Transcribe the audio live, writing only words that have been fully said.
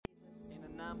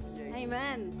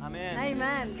Amen. Amen.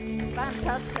 Amen.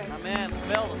 Fantastic. Amen.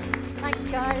 Geweldig. Thanks,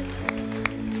 guys.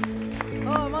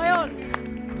 Oh, am I on?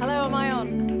 Hello, am I on?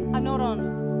 I'm not on.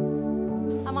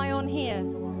 Am I on here?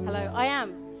 Hello, I am.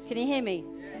 Can you hear me?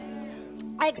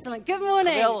 Excellent. Good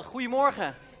morning. Geweldig.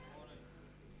 Goedemorgen.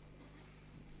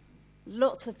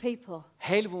 Lots of people.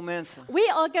 Heleboel mensen.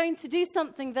 We are going to do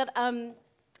something that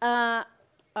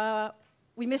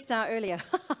we missed out earlier.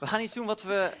 We gaan iets doen wat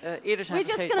we eerder zijn We're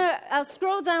just vergeten. going to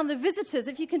scroll down the visitors,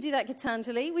 if you can do that,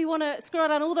 Gitanjali. We want to scroll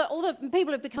down all the people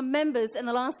who have become members in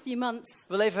the last few months. Ik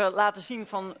wil even laten zien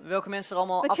van welke mensen er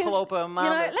allemaal Because, afgelopen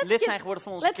maanden lid zijn geworden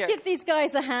van onze let's kerk. give these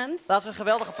guys a hand. Laten we een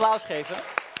geweldig applaus geven.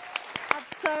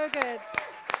 That's so good.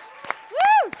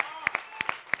 Woo!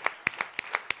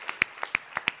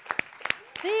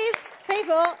 These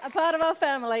people are part of our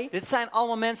family. Dit zijn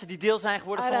allemaal mensen die deel zijn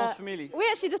geworden van onze familie. We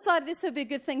actually decided this would be a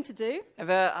good thing to do. En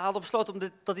we hadden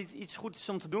besloten dat dit iets goed is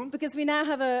om te doen. Because we now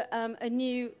have a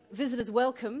new visitors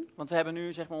welcome. Want we hebben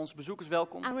nu zeg maar onze bezoekers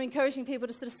welkom. And we're encouraging people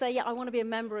to sort of say, yeah, I want to be a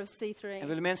member of C3. En we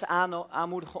willen mensen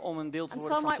aanmoedigen om een deel te And so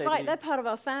worden I'm van like, C3. right, they're part of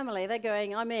our family. They're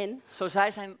going, I'm in. Zo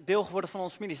zij zijn deel geworden van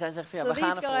onze familie. Zij zeggen van ja, So we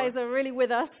gaan these guys ervoor. are really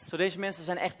with us. Zo deze mensen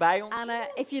zijn echt bij ons. And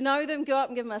if you know them, go up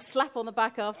and give them a slap on the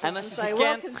back En afterwards als and je say, ze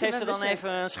welcome kent, to geef ze dan membership. even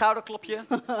een schouderklopje.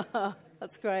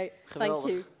 That's great. Geweldig. Thank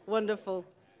you. Wonderful.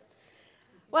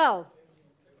 Well,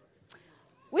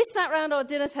 we sat around our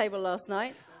dinner table last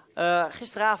night.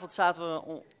 Gisteravond zaten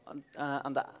we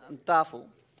aan tafel.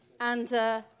 And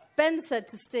Ben said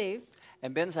to Steve,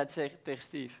 En Ben zei tegen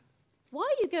Steve: why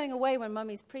are you going away when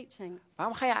mummy's preaching?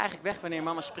 waarom ga je eigenlijk weg wanneer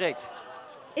mama spreekt?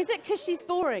 Is it because she's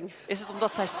boring? Is het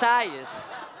omdat zij saai is?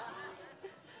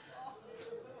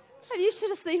 You should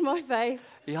have seen my face.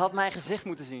 Je had mijn gezicht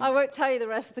moeten zien. I won't tell you the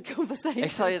rest of the conversation.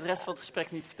 Ik zal je de rest van het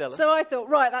gesprek niet vertellen. So I thought,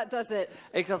 right, that does it.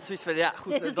 Ik had zoiets van, ja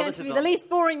goed, This is dat going is to het be the dan. least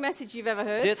boring message you've ever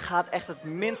heard. Dit gaat echt het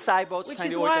minst saai boodschap Which zijn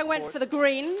is die ooit why I heb went for gehoord. the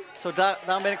green. Zo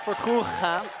daarom ben ik voor het groen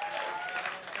gegaan.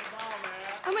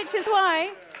 And which is why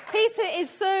Peter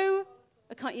is so...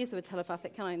 I can't use the word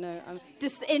telepathic, can I? No.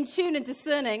 In tune and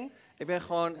discerning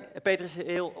Peter is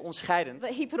heel onderscheidend. that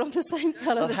he put on the same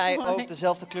colour Dat this hij morning. ook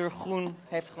dezelfde kleur groen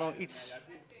heeft, gewoon iets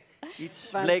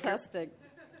bleker. Fantastic.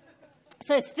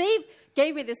 So Steve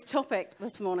gave me this topic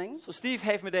this morning. Zo Steve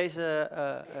heeft me dit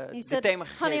He thema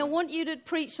said, honey, I gegeven. want you to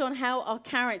preach on how our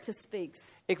character speaks.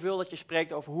 Ik wil dat je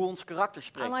spreekt over hoe ons karakter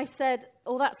spreekt. And I said,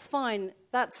 oh, that's fine.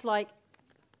 That's like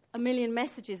a million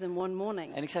messages in one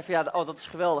morning. En ik zei van ja, dat is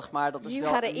geweldig, maar dat is You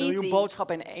wel had een it miljoen easy.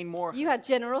 boodschappen in één morgen. You had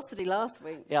generosity last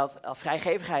week. Je had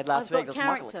vrijgevigheid laatste I've week, got dat is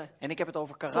makkelijk. character. En ik heb het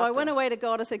over So I karakter. went away to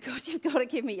God and said, God, you've got to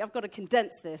give me, I've got to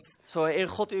condense this. Zo, Heer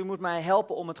God, u moet mij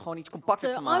helpen om het gewoon iets compacter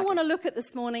So te I want maken. to look at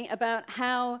this morning about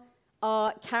how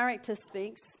our character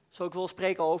speaks. Zo, ik wil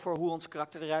spreken over hoe ons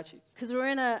karakter eruit ziet. Because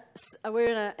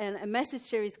we're in a message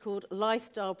series called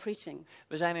Lifestyle Preaching.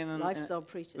 We zijn, Lifestyle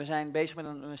preachers. we zijn bezig met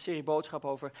een serie boodschappen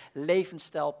over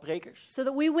levensstijlprekers. So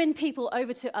that we win people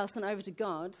over to us and over to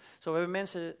God, Zo, we hebben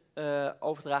mensen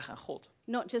overdragen aan God.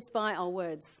 not just by our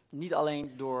words, Niet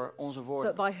alleen door onze but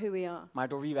woorden, by who we are. maar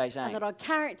door wie wij And that zijn. our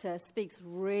character speaks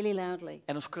really loudly.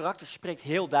 En ons karakter spreekt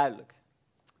heel duidelijk.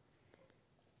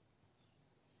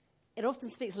 It often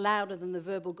speaks louder than the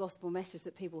verbal gospel message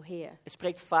that people hear. Het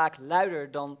spreekt vaak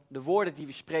luider dan de woorden die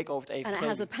we spreken over het And it has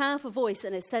a evangelie. powerful voice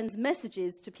and it sends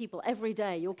messages to people every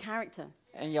day, your character.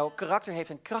 En jouw karakter heeft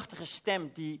een krachtige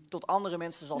stem die tot andere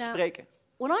mensen zal Now, spreken.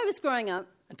 When I was growing up,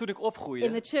 En toen ik in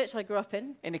opgroeide, the church I grew up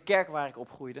in, in de kerk waar ik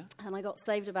opgroeide, and I got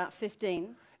saved about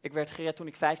 15, ik werd gered toen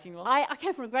ik 15 was. I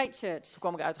came from a great church, Toen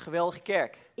kwam ik uit een geweldige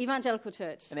kerk, evangelical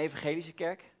church. een evangelische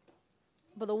kerk.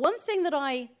 But the one thing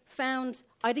that I found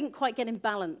I didn't quite get in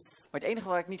balance Maar het enige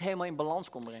waar ik niet helemaal in balans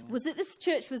kon brengen, was that this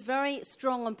church was very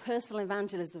strong on personal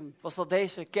evangelism, was dat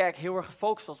deze kerk heel erg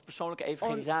gefocust was op persoonlijke on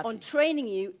evangelisatie. training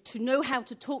you to know how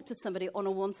to talk to somebody on a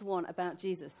one-to-one about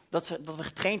Jesus. Dat we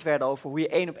getraind werden over hoe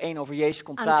je 1-op-1 over Jezus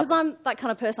kon And because praten. I'm that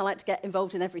kind of person, I like to get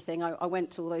involved in everything. I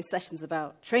went to all those sessions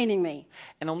about training me.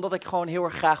 En omdat ik gewoon heel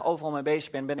erg graag overal mee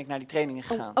bezig ben, ben ik naar die trainingen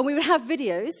gegaan. And we would have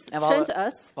videos En we shown to hadden,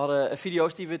 us we hadden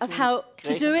video's die we of toen how to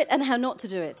do kregen it and how not to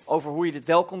do it. over hoe je dit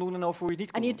wel kon doen en over hoe je het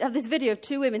niet kon And doen. you'd have this video of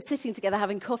two women sitting together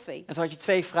having coffee. En zo had je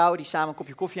twee vrouwen die samen een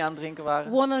kopje koffie aan het drinken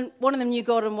waren. One of them knew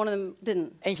God and one of them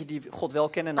didn't. Eentje die God wel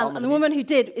kende en de And the andere woman niet.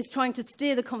 who did is trying to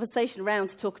steer the conversation around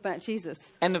to talk about Jesus.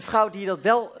 En de vrouw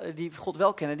die God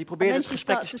wel kende, die And probeerde then het she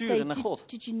gesprek te starts to say, sturen naar God.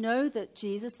 did you know that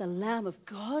Jesus, the Lamb of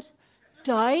God,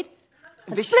 died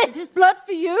and Wist je- split his blood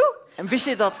for you? En wist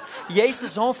je dat Jezus, de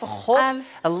Zoon van God,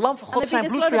 een lam van God, zijn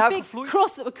bloed voor jou heeft gevloeid?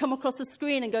 Cross that would come across the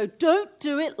screen and go, don't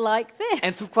do it like this.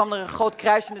 En toen kwam er een groot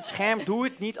kruis in het scherm. Doe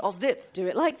het niet als dit. Do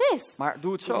it like this. Maar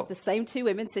doe het zo. The same two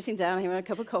women sitting down here with a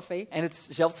cup of coffee. En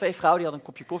dezelfde twee vrouwen die hadden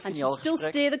een kopje koffie And en die she'd hadden still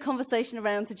een gesprek. steer the conversation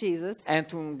around to Jesus. En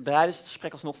toen draaide ze het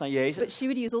gesprek alsnog naar But Jezus. she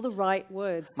would use all the right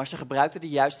words Maar ze gebruikte de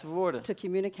juiste woorden to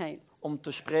communicate. om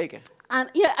te spreken. And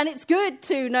it's good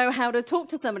to know how to talk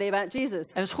to somebody about Jesus.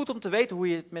 En het is goed om te weten hoe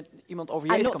je het met iemand over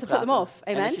And Jezus not kan to put them praten. off.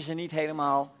 En Amen. dat je ze niet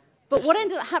helemaal... But what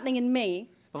ended up happening in me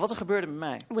Maar wat er gebeurde met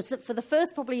mij? was that for the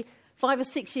first probably 5 or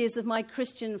 6 years of my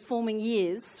Christian forming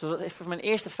years, Zodat voor mijn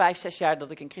eerste 5, 6 jaar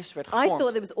dat ik in Christus werd I thought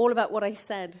gevormd. it was all about what I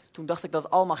said. Toen dacht ik dat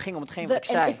het allemaal ging om hetgeen wat ik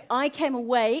That, and zei. if I came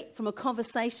away from a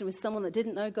conversation with someone that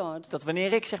didn't know God, Dat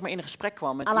wanneer ik zeg maar in een gesprek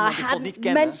kwam met and I iemand die God niet hadn't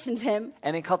kende. mentioned him,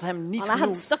 En ik had hem niet and I hadn't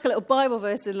genoemd. stuck a little Bible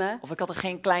verse in there, Of ik had er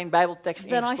geen klein bijbeltekst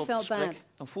Then I ingestopt in het felt gesprek. bad.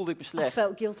 Dan voelde ik me I slecht.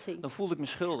 felt guilty. Dan voelde ik me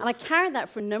schuldig. And I carried that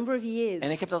for a number of years.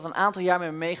 En ik heb dat een aantal jaar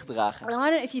met me meegedragen. And I don't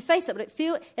know if you face that, but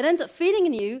it ends up feeling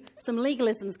in you some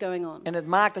legalisms going on. En het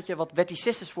maakt dat je wat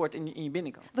weticistisch wordt in je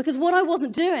binnenkant. Because what I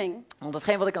wasn't doing Want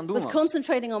datgene wat ik aan het doen was was.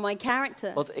 concentrating on my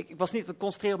character Want ik was niet aan het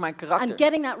concentreren op mijn and karakter.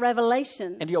 getting that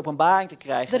revelation En die openbaring te that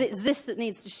krijgen. it's this that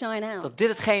needs to shine out. Dat dit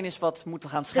hetgeen is wat moet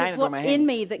gaan That's schijnen door what mij in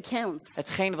heen. me that counts.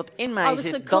 Hetgene wat in I mij was so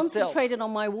zit, dat telt. concentrated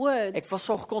on my Ik words was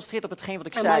zo geconcentreerd op hetgeen wat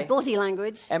ik and my zei. body language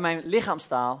En mijn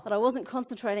lichaamstaal. that I wasn't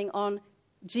concentrating on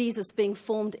Jesus being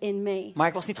formed in me. Maar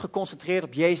ik was niet geconcentreerd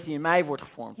op Jezus die in mij wordt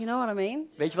gevormd. You know what I mean?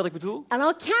 Weet je wat ik bedoel? And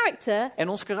our character, En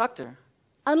ons karakter.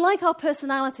 unlike our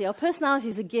personality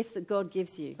is a gift that God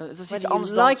gives you. Het is iets Whether anders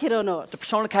you dan like it or not. de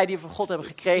persoonlijkheid die we van God hebben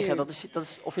gekregen. Dat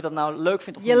is of je dat nou leuk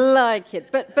vindt of You niet. like it.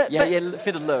 But Ja, je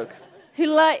vindt het leuk.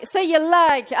 say you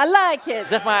like it. I like it.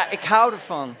 Zeg maar, ik hou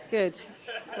ervan. Good.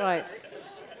 Right.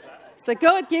 So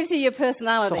God gives you your Zo,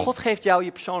 personality. God geeft jou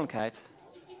je persoonlijkheid.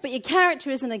 But your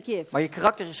character isn't a gift. Maar je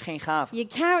karakter is geen gave.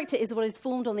 Your character is what is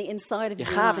formed on the inside of Je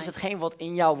your gave is life. hetgeen wat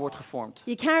in jou wordt gevormd.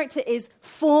 Your character is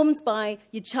formed by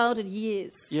your childhood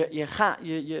years.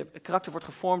 Je karakter wordt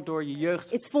gevormd door je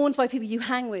jeugd. It's formed by people you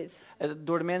hang with.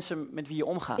 Door de mensen met wie je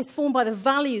omgaat. It's formed by the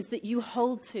values that you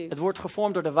hold to. Het wordt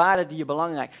gevormd door de waarden die je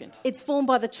belangrijk vindt. It's formed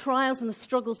by the trials and the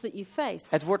struggles that you face.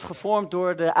 Het wordt gevormd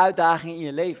door de uitdagingen in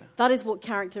je leven. That is what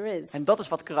character is. En dat is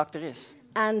wat karakter is.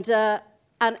 And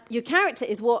your character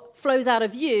is what flows out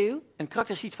of you. En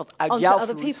karakter is iets wat uit Onto jou other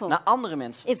vloeit people. naar andere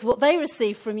mensen. It's what they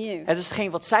receive from you. Het is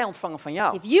hetgeen wat zij ontvangen van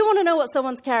jou. If you want to know what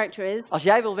someone's character is, Als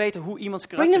jij wil weten hoe iemands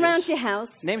bring them karakter round is, your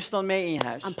house neem ze dan mee in je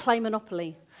huis. and play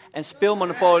Monopoly. En speel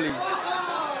Monopoly.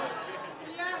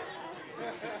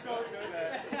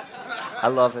 I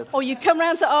love it. Or you come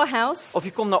round to our house Of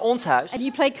je komt naar ons huis. and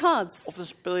you play cards. Of dan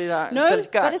speel je daar een No, spelletje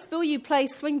better kaart. still you play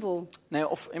swingball. Nee,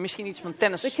 of misschien iets van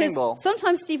tennis, Because swingbal.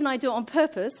 sometimes Steve and I do it on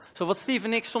purpose, Zo wat Steve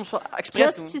en ik soms wel expres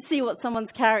just doen. to see what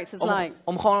someone's character is like.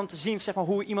 Om gewoon om te zien zeg maar,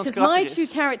 hoe iemands Because my karakter true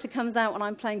is. character comes out when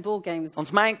I'm playing ball games.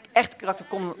 Want mijn echte karakter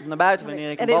komt naar buiten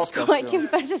wanneer ik een And it's balspel quite speel.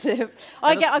 competitive.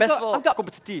 dat is best wel I've got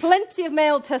competitief. plenty of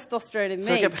male testosterone in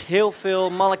Zo, ik heb me. heel veel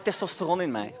mannelijk testosteron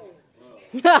in mij.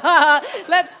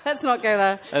 let's not go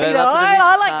there. Nee, laten we er niet I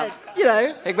gaan. like it. You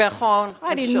know, Ik ben gewoon I do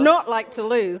enthousiast. not like to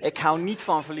lose. Ik hou niet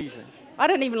van verliezen. I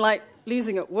don't even like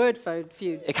losing at word feud.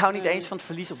 Ik hou niet eens van het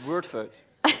verlies op Wordfeud.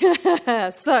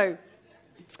 So,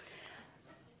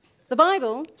 the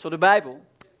Bible Zo de Bijbel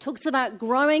talks about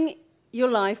growing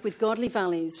your life with godly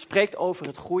values spreekt over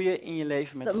het groeien in je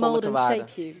leven met that mold goddelijke and waarden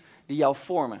shape you. die jou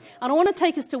vormen. And I want to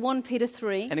take us to 1 Peter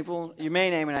 3, En ik wil je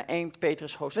meenemen naar 1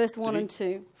 Petrus hoofdstuk verse 1 and 3,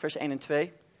 2. vers 1 en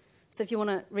 2. So if you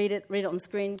want to read it on the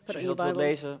screen, put Als it je in dat your wilt Bible.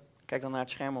 lezen, kijk dan naar het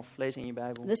scherm of lees in je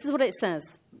Bijbel. This is what it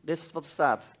says. Dit is wat er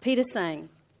staat. It's Peter saying,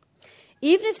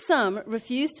 even if some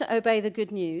refuse to obey the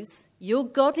good news, your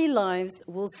godly lives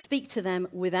will speak to them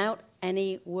without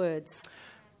any words.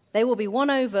 They will be won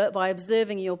over by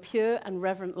observing your pure and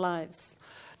reverent lives.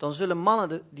 Dan zullen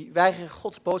mannen die weigeren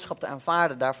Gods boodschap te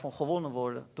aanvaarden daarvan gewonnen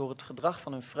worden door het gedrag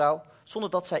van hun vrouw, zonder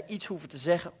dat zij iets hoeven te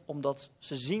zeggen, omdat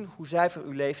ze zien hoe zuiver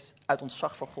u leeft uit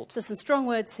ontzag voor God. So some strong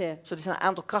words here. Zo, dit zijn een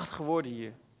aantal krachtige woorden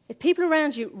hier. If people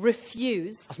around you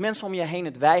refuse Als mensen om je heen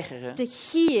het weigeren to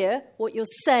hear what you're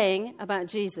saying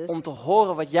about Jesus, om te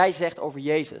horen wat jij zegt over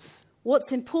Jezus,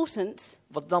 what's important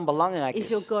wat dan belangrijk is is,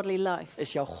 your godly life.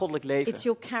 is jouw goddelijk leven. It's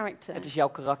your character. Het is jouw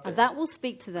And karakter. that will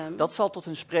speak to them Dat zal tot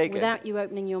hun spreken, without you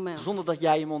opening your mouth. zonder dat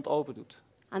jij je mond open doet.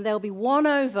 And they'll be won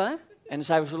over, En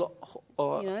zij zullen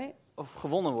you know. of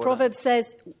gewonnen worden. Proverbs says,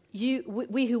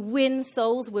 we who win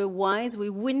souls, we're wise.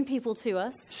 We win people to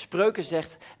us. Spreuken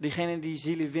zegt, diegene die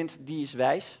zielen wint, die is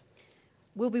wijs.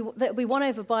 They'll be won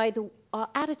over by our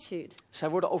attitude, Zij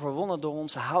worden overwonnen door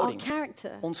onze our houding,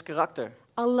 character, ons karakter,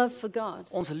 our love for God.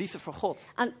 Onze liefde voor God.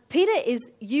 And Peter is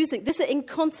using this in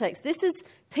context. This is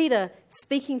Peter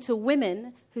speaking to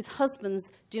women whose husbands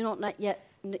do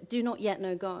not yet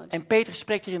know God. En Petrus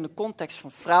spreekt hier in de context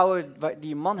van vrouwen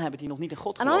die een man hebben die nog niet in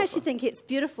God And I actually geloven. think it's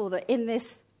beautiful that in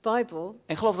this Bible, En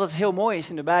ik geloof dat het heel mooi is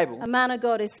in de Bijbel. a man of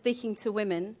God is speaking to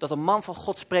women Dat een man van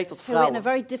God spreekt tot who are in a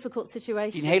vrouwen very difficult die in een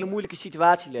situation, hele moeilijke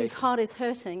situatie whose leven. heart is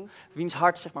hurting, Wiens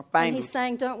hart zeg maar and pijn he's doet.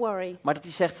 saying, don't worry. Maar dat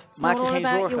hij zegt, It's maak not je all geen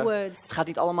about your zorgen. words. Het gaat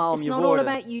niet allemaal om It's je not all woorden.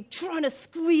 about you trying to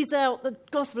squeeze out the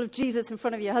gospel of Jesus in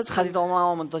front of your Het gaat niet husband.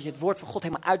 allemaal om dat je het woord van God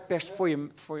helemaal uitperst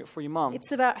voor je man.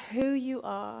 It's about who you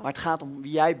are. Maar het gaat om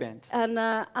wie jij bent.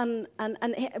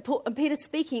 And Peter's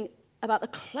speaking about the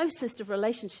closest of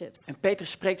relationships. En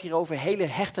Petrus spreekt hier over hele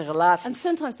hechte relaties. And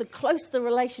sometimes the closer the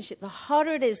relationship, the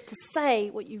harder it is to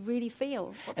say what you really feel,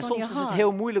 En what's on soms your is het heart.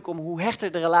 heel moeilijk om hoe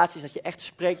hechter de relatie is, dat je echt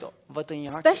spreekt wat in je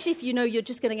hart zit. Especially if you know you're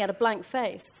just going to get a blank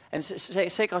face, En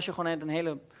zeker als je gewoon in een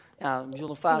hele bijzondere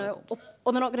you fase know, komt.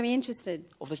 or they're not going to be interested.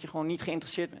 Of dat je gewoon niet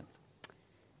geïnteresseerd bent.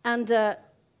 And I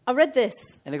read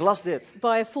this En ik las dit.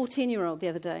 by a 14-year-old the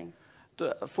other day.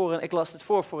 Ik las dit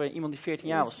voor iemand die 14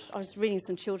 jaar was. I was reading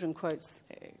some children quotes.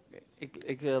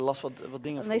 Ik las wat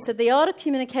dingen And they voor. said, the art of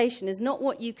communication is not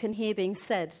what you can hear being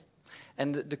said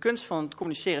En de kunst van het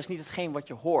communiceren is niet hetgeen wat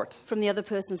je hoort from the other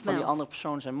person's van die mouth, andere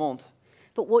persoon zijn mond.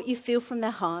 but what you feel from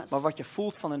their heart Maar wat je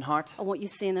voelt van hun hart and what you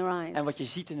see in their en eyes. wat je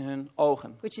ziet in hun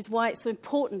ogen. Which is why it's so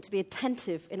important to be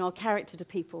attentive in our character to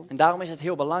people. En daarom is het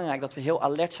heel belangrijk dat we heel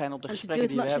alert zijn op de And to do gesprekken as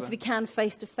die we much as we hebben. can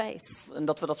face to face. En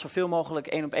dat we dat zoveel mogelijk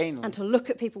 1 op 1 doen. And to look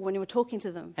at people when we're talking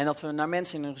to them. En dat we naar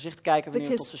mensen in hun gezicht kijken wanneer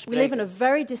we tot ze Because we live in spreken.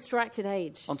 a very distracted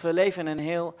age. Want we leven in een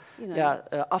heel You know,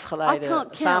 I afgeleide can't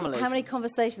count how samenleving. many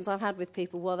conversations I've had with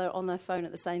people while they're on their phone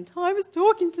at the same time as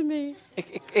talking to me.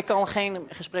 Ik kan geen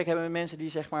gesprek hebben met mensen die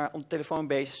zeg maar op de telefoon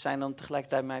bezig zijn en dan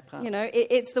tegelijkertijd met mij praten. You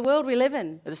know, it's the world we live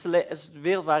in. Het is de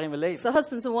wereld waarin we leven. So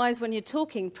husbands and wives, when you're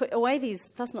talking, put away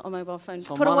these, that's not a mobile phone,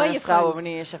 Van put mannen away en your vrouwen, phones.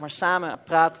 wanneer je zeg maar samen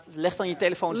praat, leg dan je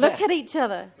telefoons Look weg. at each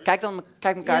other. Kijk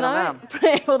elkaar dan aan.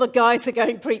 All the guys are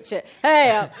going preach it. Hey,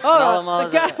 En allemaal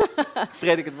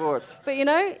predik het woord. But you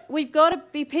know, we've got to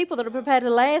be people that are prepared to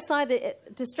lay aside the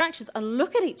distractions and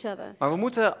look at each other. Maar we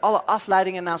moeten alle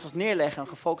afleidingen naast ons neerleggen en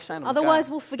gefocust zijn op Otherwise, elkaar.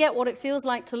 we'll forget what it feels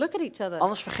like to look at each other.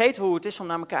 Anders vergeten we hoe het is om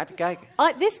naar elkaar te kijken.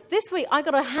 This week, I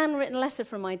got a handwritten letter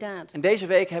from my dad, En deze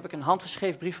week heb ik een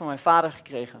handgeschreven brief van mijn vader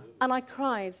gekregen. and I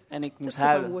cried. En ik moest Just because I'm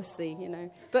huilen. wussy, you know.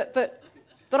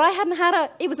 But I hadn't had a.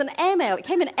 It was an airmail. It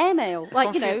came in airmail,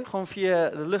 like, you know, Gewoon via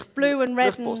de blue and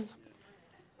red luchtpost. and.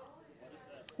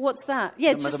 What's that?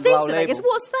 Yeah, Met just een Steve blauw said, I guess, label.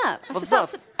 what's that? I Wat said, is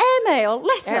that's an airmail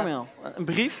letter. Airmail. Een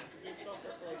brief.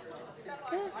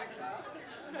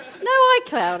 No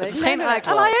iCloud. Het is geen no.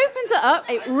 iCloud. And I opened it up.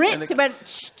 It ripped. ik- It went.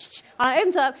 I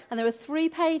opened it up, and there were 3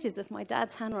 pages of my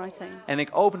dad's handwriting. En ik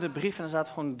opende de brief en er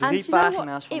zaten gewoon 3 And you know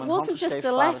pagina's what? van It mijn wasn't just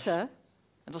handgeschreven a vaders. letter.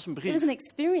 Het was een It was brief. an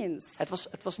experience.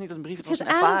 Het was niet een brief, het was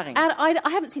Because een ervaring. I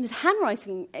haven't seen his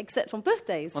handwriting except on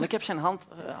birthdays. Want ik heb zijn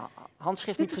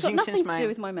handschrift This niet has got gezien nothing sinds to do mijn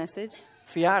with my message.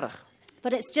 verjaardag.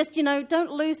 But it's just, you know, don't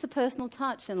lose the personal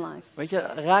touch in life. Weet je,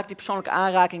 raak die persoonlijke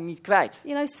aanraking niet kwijt.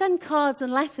 You know, send cards and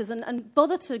letters and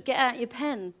bother to get out your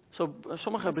pen.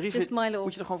 Sommige That's brieven just my little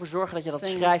moet je er gewoon voor zorgen dat je dat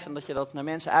thing. schrijft en dat je dat naar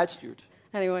mensen uitstuurt.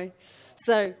 Anyway,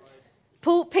 so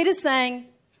Peter's saying,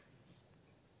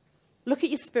 look at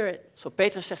your spirit. Zo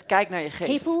Petrus zegt, kijk naar je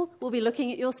geest. People will be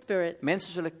looking at your spirit,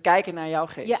 Mensen zullen kijken naar jouw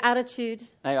geest. your attitude,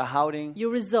 Naar jouw houding,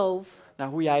 your resolve, naar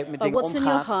hoe jij met by dingen what's in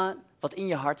your omgaat. heart, Wat in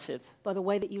je hart zit. by the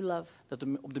way that you love.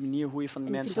 Op de manier hoe je van de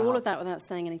And you can mensen do all of houdt. that without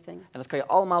saying anything. En dat kan je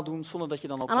allemaal doen zonder dat je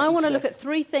dan ook And I iets want to look zegt. at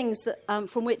 3 things that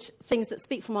things that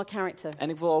speak from our character. En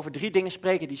ik wil over 3 dingen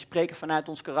spreken die spreken vanuit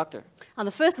ons karakter. And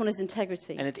the first one is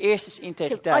integrity. En het eerste is 'Cause I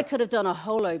integriteit. could have done a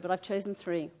whole load, but I've chosen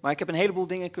 3. Maar ik heb een heleboel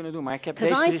dingen kunnen doen, maar ik heb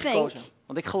 'Cause deze I 3 think- gekozen.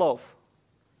 Want ik geloof,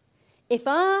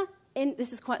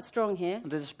 This is quite strong here.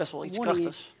 want dit is best wel iets Warning you.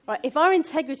 krachtigs. Right, if our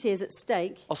integrity is at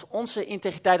stake, Als onze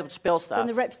integriteit op het spel then staat,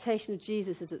 the reputation of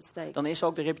Jesus is at stake. dan is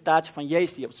ook de reputatie van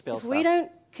Jezus die op het spel If we staat. don't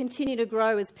continue to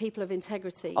grow as people of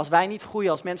integrity, Als wij niet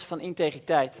groeien als mensen van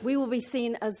integriteit, we will be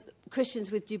seen as Christians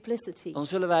with duplicity. dan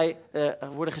zullen wij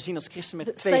worden gezien als christenen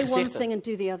met That 2 say one gezichten. thing and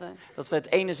do the other. Dat we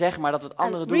het ene zeggen, maar dat we het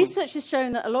andere And doen. research has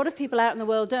shown that a lot of people out in the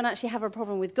world don't actually have a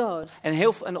problem with God.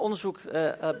 En onderzoek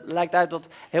lijkt uit dat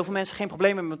heel veel mensen geen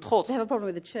probleem hebben met God. They have a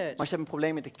problem with the church. Maar ze hebben een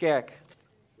probleem met de kerk.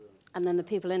 And then the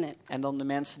people in it. En dan de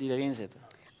mensen die erin zitten.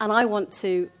 And I want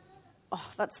to,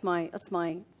 that's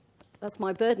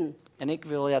my burden. En ik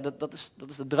wil, dat is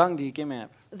de drang die ik in me heb.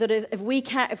 That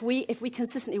if we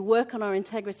consistently work on our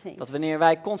integrity, Dat wanneer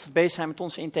wij constant bezig zijn met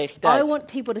onze I integriteit. want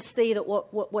people to see that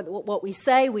what we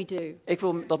say we do. Ik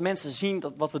wil dat mensen zien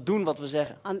dat wat we doen, wat we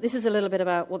zeggen. This is a little bit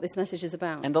about what this message is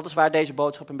about. En dat is waar deze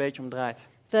boodschap een beetje om draait.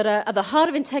 That at the heart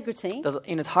of integrity Dat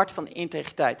in het hart van de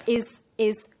integriteit.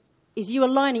 is you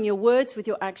aligning your words with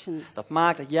your actions. Dat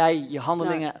maakt dat jij je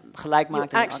handelingen gelijk Your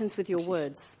maakt. En actions with your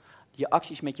words. je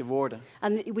acties met je woorden.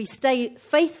 And we stay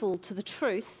faithful to the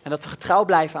truth, En dat we getrouw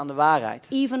blijven aan de waarheid.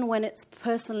 even when it's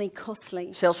personally costly.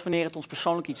 Zelfs wanneer het ons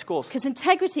persoonlijk iets kost. Because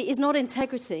integrity is not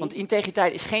integrity Want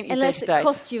integriteit is geen unless it integriteit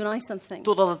costs you and I something.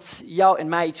 totdat het jou en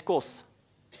mij iets kost.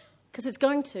 Because it's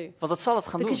going to. Want dat zal het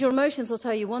gaan Because doen. your emotions will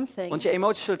tell you one thing, Want je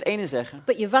emoties zullen het ene zeggen.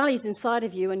 but your values inside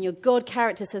of you and your God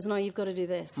character says, no, you've got to do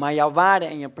this. Maar jouw waarde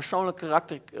en je persoonlijk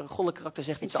karakter, goddelijk karakter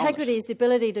zegt iets Integrity anders. is the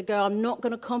ability to go, I'm not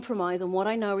going to compromise on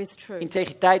what I know is true.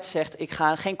 Integriteit zegt, ik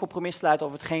ga geen compromis sluiten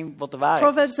over hetgeen wat de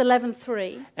waarheid is. Proverbs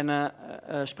 11:3 En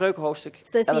Spreuken hoofdstuk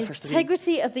says, 11 the vers 3.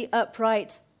 integrity of the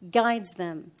upright guides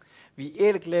them, Wie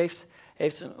eerlijk leeft,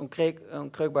 heeft een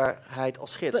kreukbaarheid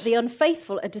als but gids. the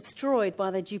unfaithful are destroyed by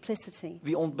their duplicity.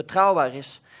 Wie onbetrouwbaar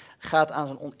is, gaat aan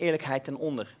zijn oneerlijkheid ten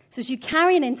onder. So as you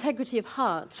carry an integrity of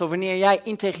heart, Zo wanneer jij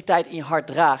integriteit in je hart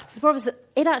draagt, the Proverbs that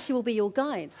it actually will be your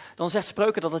guide. dan zegt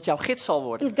Spreuken dat het jouw gids zal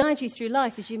worden. It'll guide you through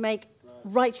life as you make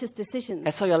righteous decisions.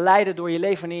 Het zal je leiden door je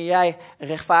leven wanneer jij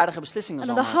rechtvaardige beslissingen And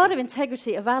zal at the heart maken. of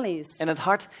integrity are values En het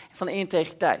hart van de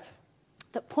integriteit,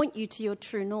 that point you to your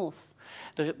true north.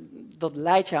 dat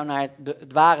leidt jou naar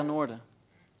het ware noorden.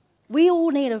 We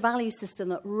all need a value system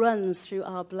that runs through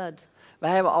our blood.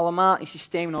 Wij hebben allemaal een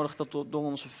systeem nodig dat door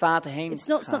onze vaten heen It's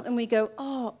not gaat. something we go,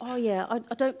 oh yeah, I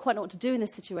don't quite know what to do in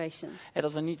this situation. En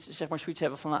dat we niet zeg maar zoiets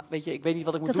hebben van, nou, weet je, ik weet niet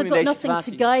wat ik moet Because doen I've in got deze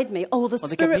nothing to situatie. guide me. Oh, the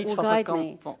Want ik heb Spirit niets will wat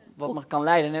guide me. wat me kan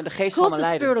leiden. En de Of geest zal course me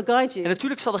the Spirit leiden. will guide En you.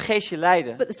 natuurlijk zal de geest je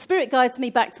leiden. But the Spirit guides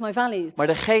me back to my values. Maar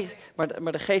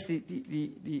de geest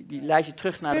die leidt je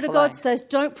terug naar de Spirit of God vallei. says,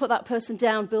 don't put that person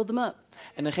down, build them up.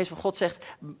 En de geest van God zegt,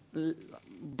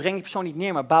 breng die persoon niet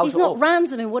neer, maar bouw He's ze not op.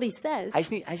 random in what he says.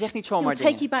 Hij zegt niet He'll zomaar take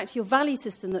you dingen. back to your value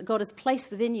system that God has placed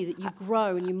within you, that you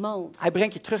grow and you mold. Hij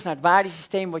brengt je terug naar het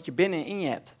waardesysteem wat je binnenin je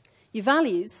hebt. Your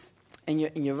values En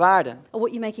je waarde are what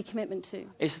you make a commitment to.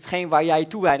 is hetgeen waar jij je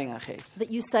toewijding aan geeft. That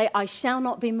you say, I shall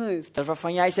not be moved. Dat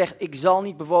waarvan jij zegt, ik zal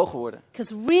niet bewogen worden.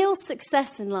 Because real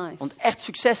success in life Want echt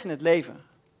succes in het leven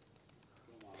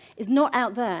is not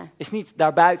out there. is niet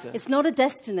daarbuiten. It's not a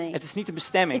destiny. Het is niet een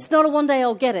bestemming. It's not a one day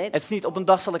I'll get Het it. is niet op een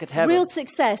dag zal ik het Real hebben.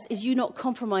 success is you not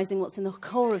compromising what's in the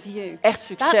core of you. Echt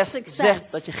That's succes success.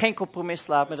 zegt dat je geen compromis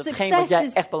slaat met hetgeen wat Success jij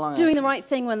is echt belangrijk doing the vindt. right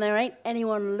thing when there ain't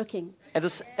anyone looking.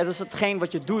 Het is hetgeen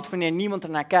wat je doet wanneer niemand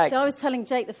ernaar So kijkt. I was telling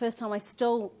Jake the first time I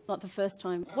stole, not the first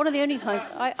time, one of the only times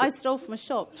I stole from a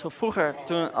shop. Zo vroeger,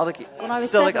 toen was vertelde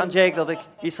ik 7. aan Jake dat ik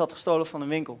iets had gestolen van een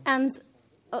winkel. And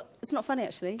it's not funny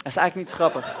actually. Dat is eigenlijk niet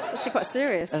grappig. It's actually quite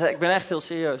serious. Ik ben echt heel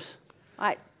serieus.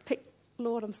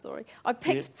 Lord, I'm sorry. I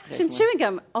picked vergeef some me. chewing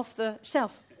gum off the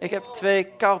shelf. Ik heb 2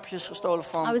 kauwpjes gestolen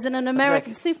van I was in an het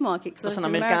American rek. supermarket. 'Cause Dat I is was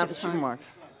een in America Amerikaanse at the time.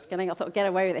 supermarkt. I thought, get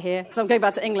away with it here. Because I'm going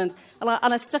back to England.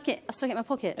 And I stuck it in my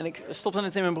pocket. En ik stopte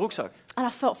het in mijn broekzak. And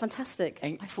I felt fantastic. En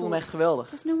I ik voelde me thought, echt geweldig.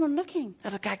 there's no one looking. Ja,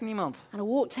 daar kijkt niemand. And I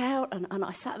walked out and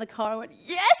I sat in the car and went,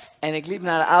 yes! En ik liep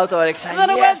naar de auto en ik zei, And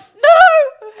then I yes! went,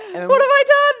 no! En, What have I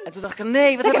done? en toen dacht ik,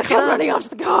 nee, wat I heb think ik I come gedaan? running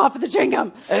after the car for the chewing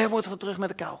gum. En we moeten terug met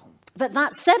de kauwgom. But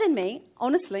that set in me,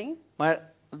 honestly, Maar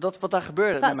wat daar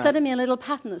gebeurde that met set mij, in me a little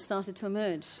pattern that started to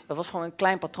emerge. dat was gewoon een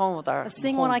klein patroon wat daar Of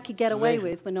seeing begon what I could get te away bewegen.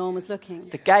 with when no one was looking.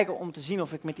 Te kijken om te zien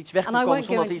of ik met iets weg kon And I komen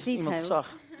won't go zonder dat into iemand details.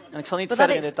 zag. En ik zal niet But that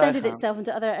verder in detail extended gaan. itself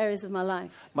into other areas of my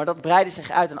life. Maar dat breidde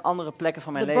zich uit in andere plekken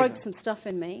van mijn That broke leven. some stuff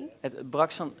in me Het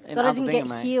brak een that I aantal didn't dingen get in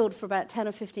mij. healed for about 10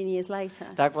 or 15 years later.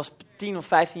 Daar ik was 10 of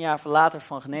 15 jaar later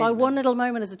van By genezen one ben. little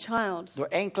moment as a child. Door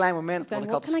één klein moment wat Going, ik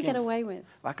what had can als I get kind. away with?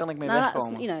 Waar kan ik mee Now that's,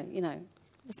 wegkomen? you know,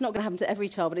 it's not going to happen to every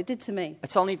child, but it did to me.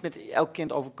 Het zal niet met elk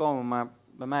kind overkomen, maar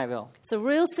bij mij wel. So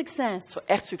real success Zo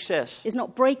echt succes is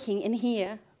not breaking in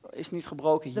here is niet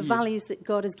gebroken the hier. values that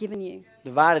God has given you.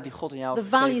 De waarde die God in jou The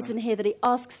heeft values gegeven. in here that He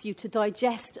asks you to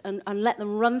digest and let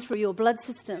them run through your blood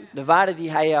system. De waarde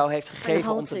die hij jou heeft gegeven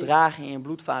hold om te to. dragen in je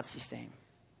bloedvaatsysteem.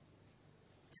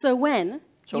 So when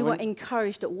So you when- are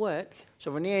encouraged at work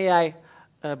Zo wanneer jij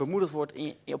bemoedigd wordt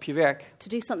op je werk to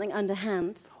do something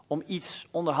underhand, om iets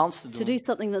onderhands te to do doen.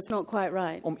 something that's not quite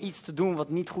right, Om iets te doen wat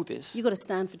niet goed is. you've got to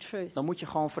stand for truth. Dan moet je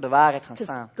gewoon voor de waarheid gaan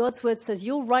Because staan. God's word says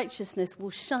your righteousness will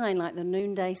shine like the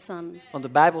noonday sun. Want de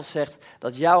Bijbel zegt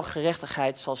dat jouw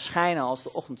gerechtigheid zal schijnen als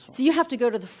de ochtendzon. So you have to go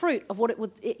to the fruit of what it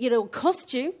would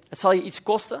cost you Het zal je iets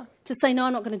kosten to say, no,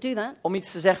 I'm not going to do that. om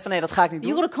iets te zeggen van nee, dat ga ik niet But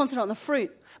you've doen. got to concentrate on the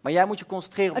fruit. Maar jij moet je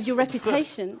concentreren of your op de vrucht,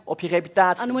 reputation. op je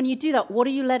reputatie. And when you do that, what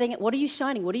are you letting? What are you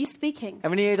shining? What are you speaking? En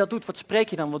wanneer je dat doet, wat spreek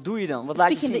je dan? Wat doe je dan? Wat laat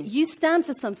je Speaking zien? that you stand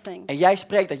for something. En jij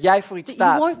spreekt dat jij voor iets That you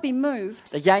staat. won't be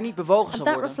moved. Dat jij niet bewogen And zal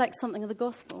that worden. reflects something of the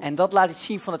gospel. En dat laat iets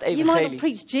zien van het You might not evangelie.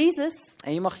 preach Jesus,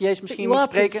 En je mag Jezus but misschien you niet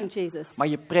are preaching spreken, Jesus. maar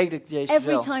je preekt Jezus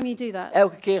Every wel. time you do that.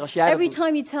 Elke keer als jij dat Every doet.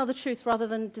 time you tell the truth rather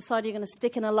than decide you're going to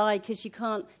stick in a lie because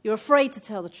you're afraid to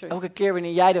tell the truth. Elke keer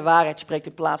wanneer jij de waarheid spreekt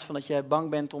in plaats van dat je bang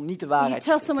bent om niet de You waarheid te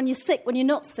tell spreken. someone you're sick when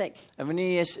you're not sick. En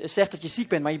wanneer je zegt dat je ziek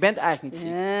bent, maar je bent eigenlijk niet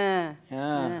ziek. Yeah.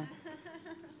 Ja. Yeah.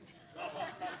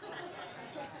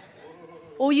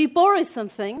 Or you borrow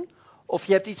something Of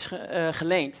je hebt iets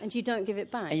geleend and you don't give it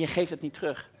back. en je geeft het niet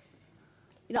terug.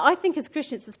 You know, I think as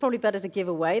Christians it's probably better to give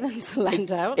away than to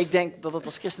lend out. Ik denk dat het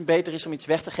als christen beter is om iets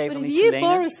weg te geven But dan if iets te you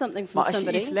borrow lenen. something from Maar als je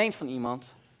iets somebody, leent van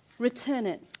iemand, return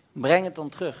it. breng het dan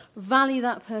terug. Value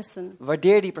that person.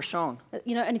 Waardeer die persoon.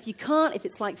 You know, and if you can't, if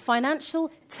it's like financial,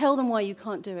 tell them why you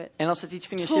can't do it. En als het iets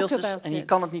financieels is about en je it.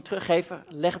 kan het niet teruggeven,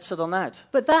 leg het ze dan uit.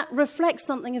 But that reflects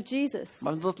something of Jesus.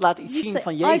 Maar dat laat iets You zien say,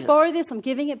 van I Jezus. borrow this, I'm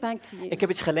giving it back to you. Ik heb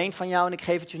iets geleend van jou en ik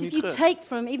geef het je So nu if you terug. take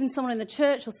from even someone in the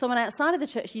church or someone outside of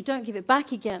the church, you don't give it back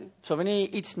again. Zo wanneer je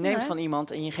iets neemt Nee. van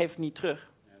iemand en je geeft het niet terug.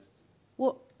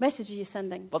 What message are you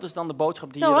sending? Wat is dan de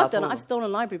boodschap die je No, I've laat done it. horen? I've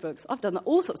stolen library books. I've done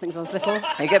all sorts of things when I was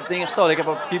little. Ik heb dingen gestolen. Ik heb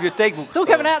ook bibliotheekboeken It's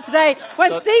all coming gestolen. out today.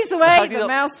 When Zo, Steve's dan ga away, ik die the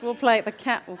dan- mouse will play, the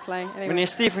cat will play. Anyway. Wanneer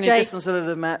Steve er niet Jake, is, dan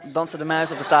zullen dansen de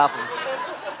muizen op de tafel.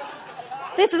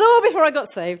 this is all before I got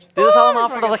saved. Dit is All allemaal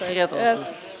before voordat got ik gered saved. was.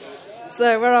 Yes. Dus.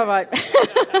 So, where am I?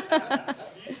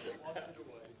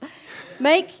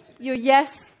 Make your yes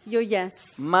your yes.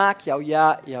 Maak jouw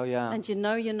ja. And you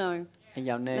know, En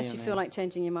jouw nee, unless jouw you feel nee. like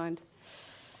changing your mind.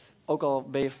 Ook al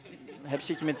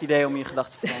zit je met het idee om je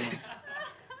gedachten te veranderen.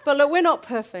 But look, we're not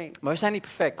perfect. Maar we zijn niet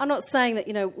perfect. I'm not saying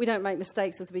that, we don't make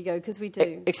mistakes as we go, because we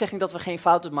do. Ik zeg niet dat we geen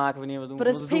fouten maken wanneer we doen. But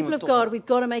want as dat doen people we of toch God, wel.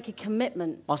 we've got to make a commitment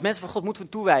Maar als mensen van God moeten we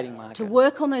een toewijding to maken.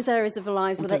 work on those areas of our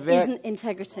lives Om where te there werk- isn't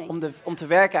integrity. Om te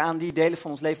werken aan die delen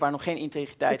van ons leven waar nog geen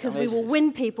integriteit Because we aanwezig will is.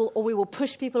 win people or we will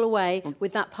push people away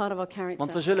with that part of our Want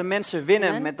character. we zullen mensen winnen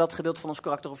Amen. met dat gedeelte van ons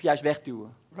karakter of juist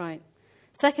wegduwen. Right.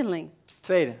 Secondly,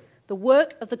 Tweede, the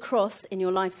work of the cross in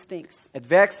your life speaks. het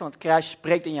werk van het kruis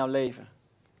spreekt in jouw leven.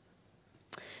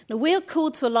 Now, we are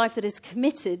called to a life that is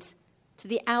committed to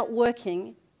the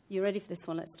outworking. You ready for this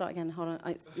one? Let's start again. Hold on.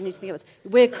 You need to think of it.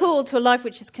 We're called to a life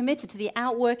which is committed to the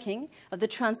outworking of the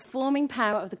transforming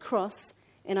power of the cross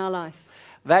in our life.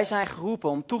 Wij zijn geroepen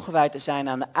om toegewijd te zijn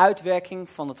aan de uitwerking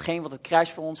van hetgeen wat het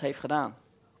kruis voor ons heeft gedaan.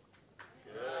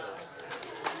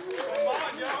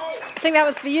 I think that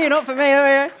was for you, not for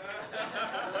me.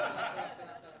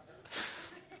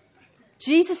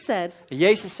 Jesus said,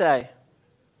 Jezus zei,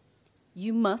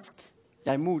 you must.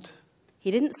 jij moet.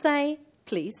 He didn't say,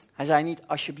 please. Hij zei niet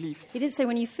alsjeblieft. He didn't say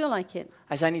when you feel like it.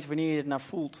 Hij zei niet wanneer je het naar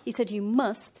voelt. He said you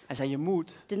must Hij zei je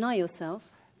moet deny yourself.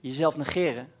 jezelf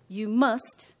negeren. You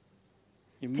must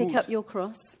Je pick up moet your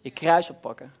cross je kruis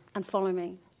oppakken and follow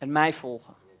me. en mij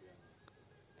volgen.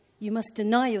 You must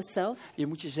deny yourself. Je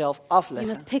moet jezelf You afleggen.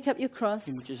 must pick up your cross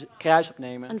Je moet je kruis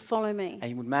opnemen and follow me. en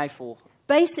je moet mij volgen.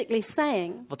 Basically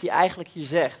saying, Wat hij eigenlijk hier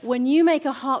zegt. when you make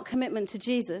a heart commitment to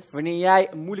Jesus, Wanneer jij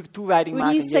een moeilijke toewijding when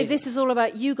maakt you aan say Jezus. this is all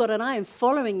about you, God, and I am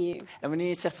following you. En wanneer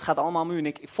je zegt het gaat allemaal om u en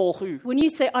ik volg u. When you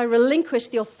say I relinquish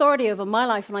the authority over my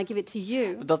life and I give it to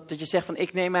you, Dat je zegt van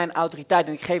ik neem mijn autoriteit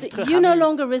en ik geef het that terug you no aan u.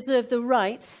 longer reserve the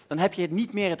right Dan heb je het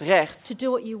niet meer het recht to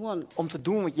do what you want om te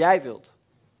doen wat jij wilt.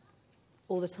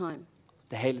 all the time.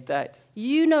 De hele tijd.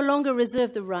 You no longer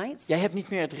reserve the right Jij hebt niet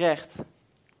meer het recht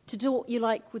to do what you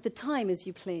like with the time as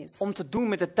you please. om te doen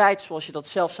met de tijd zoals je dat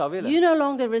zelf zou willen. You no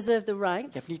longer reserve the Je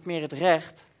right hebt niet meer het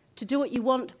recht to do what you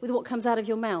want with what comes out of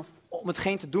your mouth, om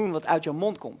hetgeen te doen wat uit jouw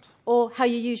mond komt. or how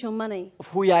you use your money, Of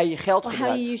hoe jij je geld or how you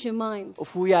gebruikt. use your mind.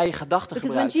 Of hoe jij je gedachten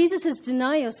Because when gebruikt. Jesus says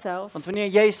deny yourself, Want wanneer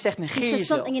Jezus zegt he negeer says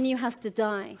jezelf, something in you has to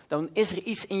die. dan is er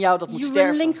iets in jou dat moet You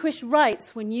sterven. relinquish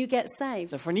rights when you get saved.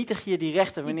 Dan vernietig je die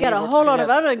rechten You wanneer get je a wordt whole lot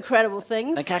of gered. other incredible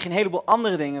things. Dan krijg je een heleboel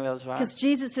andere dingen weliswaar. Because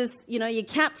Jesus is, your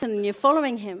captain and you're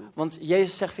following him. Want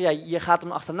Jezus zegt van ja, je gaat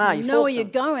hem achterna, je You know where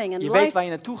volgt you're hem. going. And Je weet life, waar je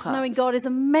naartoe gaat. knowing God is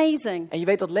amazing. En je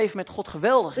weet dat leven met God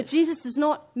geweldig But is. Jesus does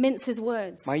not mince his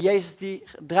words. Maar Jezus die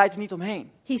draait er niet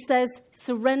omheen. He says,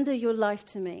 surrender your life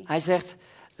to me. Hij zegt,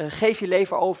 geef je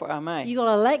leven over aan mij. You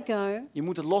got to let go Je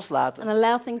moet het loslaten. and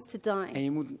allow things to En die.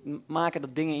 je moet maken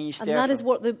dat dingen in je And that is sterven.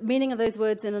 what the meaning of those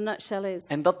words in a nutshell is.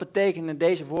 En dat betekent in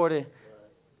deze woorden.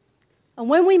 And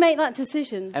when we make that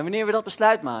decision, En wanneer we dat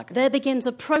besluit maken, there begins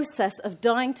a process of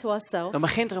dying to ourselves. dan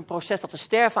begint er een proces dat we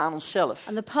sterven aan onszelf.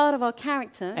 And the part of our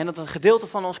character En dat een gedeelte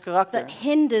van ons karakter, that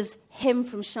hinders him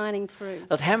from shining through.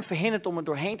 dat hem verhindert om er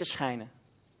doorheen te schijnen.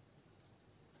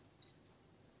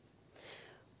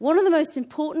 One of the most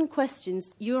important questions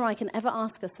you and I can ever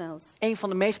ask ourselves, Een van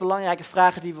de meest belangrijke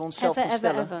vragen die we onszelf kunnen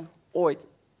stellen, ever, ooit,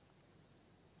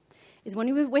 is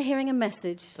when we're hearing a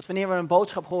message, dat wanneer we een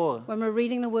boodschap horen, when we're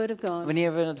reading the Word of God,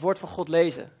 wanneer we het woord van God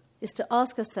lezen, is to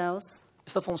ask ourselves,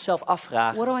 is dat we onszelf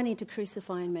afvragen, what do I need to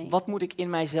crucify in me? wat moet ik in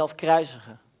mijzelf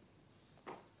kruisigen?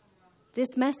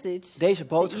 This message Deze that you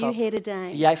boodschap hear die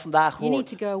today, jij vandaag you need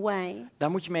hoort, to go away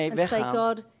daar moet je mee and say, weggaan.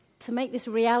 God, to make this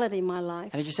reality in my life,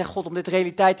 En dat je zegt, God, om dit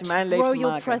realiteit in mijn leven grow te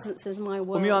your maken, presence as my om uw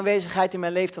world, aanwezigheid in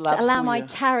mijn leven te to laten allow my groeien,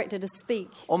 character to speak.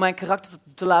 om mijn karakter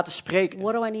te laten spreken.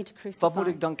 What do I need to Wat moet crucify?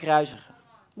 ik dan kruisigen?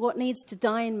 What needs to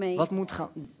die in me? Wat moet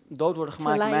dood worden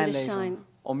gemaakt in allow you mijn to shine. leven?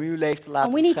 Om uw leven te And we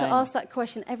laten need to schijnen. ask that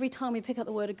question every time we pick up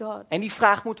the Word of God. En die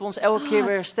vraag moeten we ons elke keer God,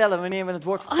 weer stellen wanneer we het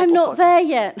woord van God I'm not oppakken.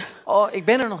 there yet. Oh, ik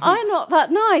ben er nog I'm niet. not that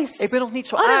nice. Ik ben nog niet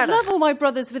zo I don't aardig. love all my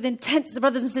brothers with intense, the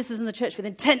brothers and sisters in the church with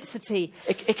intensity.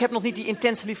 Ik heb nog niet die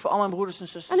intense liefde voor al mijn broeders en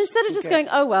zusters. And instead of in just de kerk.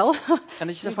 going, oh well, En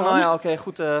dat je zegt van, move nou on. ja, oké,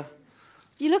 goed.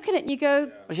 You look at it and you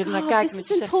go, Als je er naar God, kijkt this en dat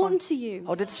is je zegt van, important to you.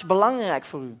 oh, dit is belangrijk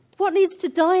voor u. What needs to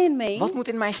die in me Wat moet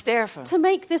in mij sterven to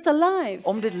make this alive?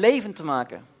 om dit levend te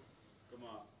maken?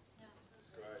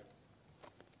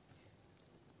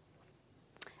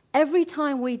 Every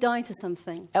time we die to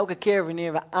something, Elke keer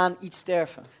wanneer we aan iets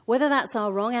sterven. whether that's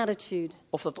our wrong attitude,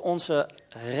 Of dat onze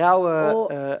rauwe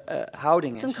Or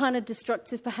houding some is. kind of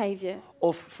destructive behavior,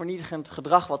 Of vernietigend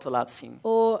gedrag wat we laten zien.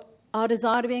 or our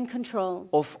desire to be in control,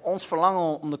 Of ons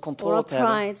verlangen om de or controle our te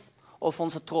hebben. pride, Of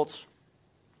onze trots.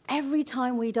 every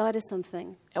time we die to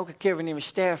something, Elke keer wanneer we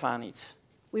sterven aan iets.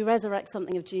 we resurrect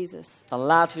something of Jesus. Dan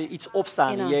laten we iets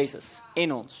opstaan In in us. Jezus.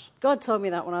 In ons. God told me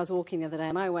that when I was walking the other day,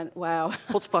 and I went, wow.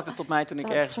 God sprak het tot mij toen ik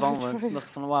That's ergens so wandelde. true. Toen dacht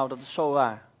ik van wauw, dat is zo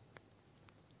waar.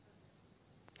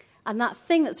 And that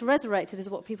thing that's resurrected is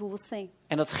what people will see.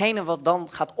 En datgene wat dan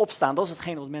gaat opstaan, dat is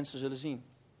hetgene wat mensen zullen zien.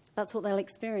 That's what they'll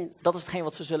experience. Dat is hetgene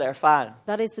wat ze zullen ervaren.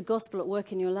 That is the gospel at work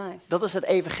in your life. Dat is het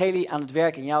evangelie aan het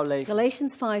werk in jouw leven.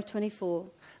 Galatians 5:24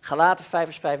 Galaten 5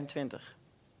 vers 25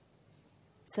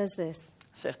 says this.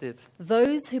 zegt dit.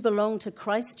 Those who belong to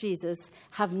Christ Jesus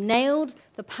have nailed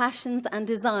the passions and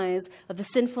desires of the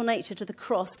sinful nature to the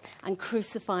cross and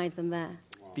crucified them there.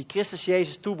 Wie Christus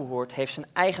Jezus toebehoort, heeft zijn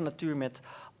eigen natuur met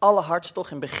alle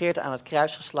hartstocht en begeerte aan het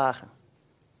kruis geslagen.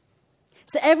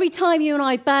 So every time you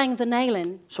and I bang the nail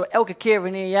in, Zo elke keer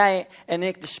wanneer jij en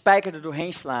ik de spijker er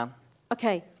doorheen slaan.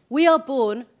 okay, we are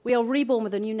reborn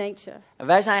with a new nature. En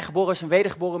wij zijn geboren, zijn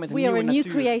wedergeboren met een We are nieuwe a new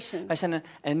natuur. creation. Wij zijn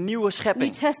een nieuwe New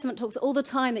schepping. Testament talks all the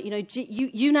time that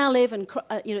you now live and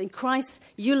in Christ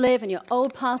you live and your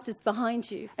old past is behind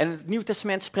you. En het Nieuwe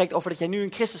Testament spreekt over dat jij nu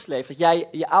in Christus leeft. Dat jij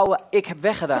je oude ik hebt But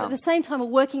at weggedaan. the same time, we're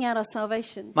working out our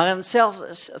salvation. Maar in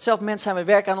hetzelfde moment zijn we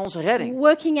werken aan onze redding.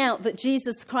 Working out that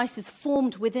Jesus Christ is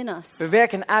formed within us. We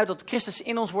werken uit dat Christus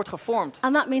in ons wordt gevormd.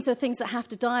 And that means there are things that have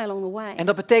to die along the way. En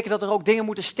dat betekent dat er ook dingen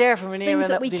moeten sterven wanneer Things we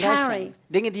that op we die reis carry. zijn.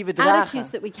 Dingen die we Attitudes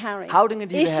dragen. that we carry. Houdingen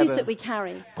die we Issues hebben. that we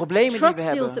carry. Problemen die Trust we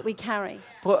deals that hebben. we carry.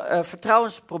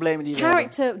 Vertrouwensproblemen die we hebben.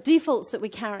 Character defaults that we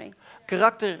carry.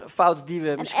 Karakterfouten die we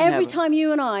And misschien every hebben. time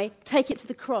you and I take it to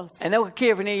the cross En elke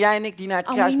keer wanneer jij en ik die naar het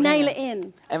and kruis we nail it brengen.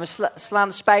 in En we slaan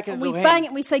de spijker er and we bang doorheen. it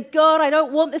and we say, God, I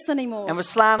don't want this anymore. En we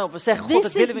slaan op. We zeggen, God, This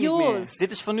dat willen we is niet meer. yours.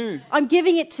 Dit is van u. I'm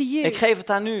giving it to Ik you. geef het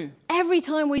aan u. Every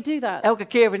time we do that, Elke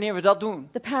keer wanneer we dat doen,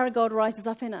 the power of God rises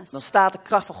up in us. dan staat de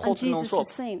kracht van And God in Jesus ons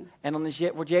is op. seen. En dan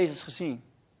wordt Jezus gezien.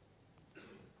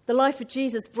 The life of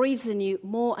Jesus breathes in you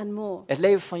more and more. Het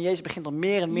leven van Jezus begint dan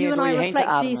meer en meer You and door I je heen te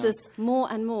reflect ademen. Jesus more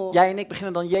and more. Jij en ik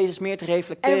beginnen dan Jezus meer te Every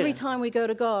reflecteren. time we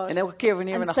go to God En elke keer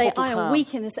wanneer we and naar say, God toe I am gaan. weak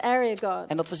in this area, God.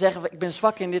 En dat we zeggen, ik ben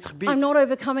zwak in dit gebied. I'm not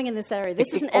overcoming in this area. This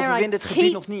Ik is an area I overwin dit gebied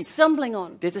keep nog niet. stumbling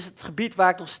on. Dit is het gebied waar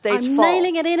ik nog steeds I'm val.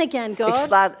 nailing it in again, Ik God.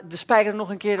 sla de spijker er nog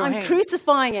een keer I'm doorheen.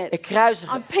 crucifying it. Ik kruisig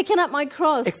I'm het. picking up my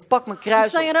cross. Ik pak mijn I'm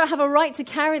kruis saying I op. don't have a right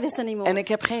to carry this anymore. En ik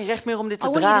heb geen recht meer om dit I te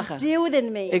want you to dragen. deal with it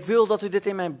in me. Ik wil dat u dit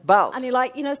in mij bouwt. And you're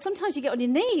like, sometimes you get on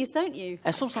your knees, don't you?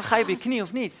 En soms dan ga je op je knie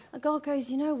of niet. And God goes,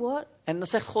 you know what? En dan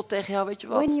zegt God tegen jou, weet je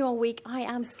wat? When you are weak, I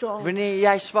am strong. Wanneer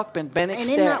jij zwak bent, ben ik And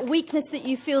in that sterk. weakness that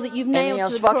you feel that you've En in nailed jouw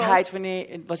to the zwakheid,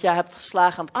 cross, wat jij hebt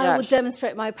geslagen aan het I will kruis,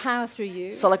 demonstrate my power through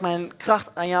you. zal ik mijn kracht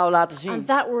aan jou laten And zien.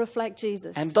 that will reflect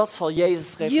Jesus. En dat zal Jezus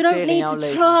You don't reflecteren in need jouw to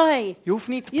leven. try. Je hoeft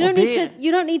niet te You don't need proberen. to.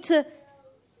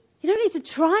 You don't need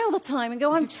to try all the time and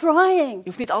go, I'm trying. Je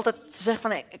hoeft niet altijd te zeggen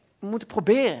van, ik moet het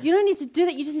proberen. You don't need to do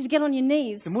that. You just need to get on your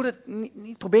knees. Je moet het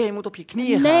niet proberen, je moet op je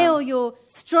knieën Nail gaan. your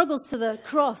struggles to the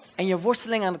cross En je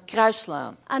worsteling aan het kruis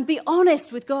slaan. and be honest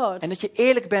with God En dat je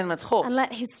eerlijk bent met God. and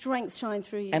let His strength shine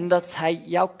through you. En dat Hij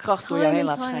jouw kracht door jou Time heen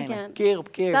and laat time schijnen. again. Keer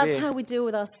op keer That's weer. how we deal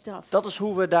with our stuff. Dat is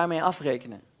hoe we daarmee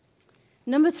afrekenen.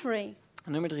 Number 3.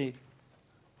 Nummer 3.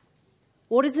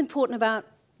 What is important about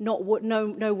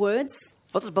no words?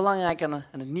 Wat is belangrijk aan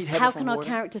het niet hebben How van can our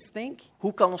woorden? character speak?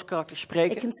 Hoe kan ons karakter It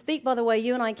spreken? can speak by the way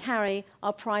you and I carry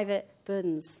our private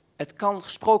burdens. Het kan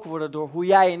gesproken worden door hoe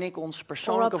jij en ik onze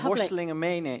persoonlijke public worstelingen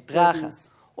dragen. burdens.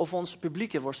 Of onze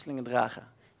publieke worstelingen dragen.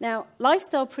 Now,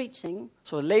 lifestyle preaching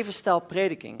Zo'n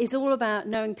levensstijlprediking. is all about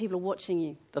knowing people are watching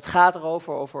you. Dat gaat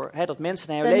erover dat mensen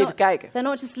naar jouw They're leven kijken. They're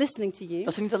not just listening to you,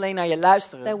 Dat ze niet alleen naar je they're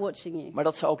luisteren, watching you. maar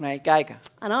dat ze ook naar je kijken.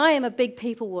 And I am a big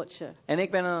people watcher. En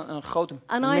ik ben een grote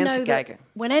And I know that mensenkijker.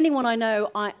 when anyone I know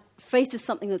faces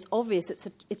something that's obvious,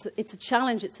 it's a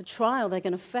challenge, it's a trial they're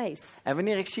going to face. En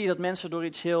wanneer ik zie dat mensen door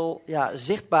iets heel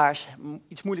zichtbaars,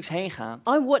 iets moeilijks heen gaan.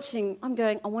 I'm watching, I'm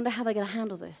going, I wonder how they're going to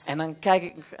handle this. En dan kijk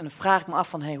ik en dan vraag ik me af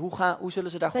van, hoe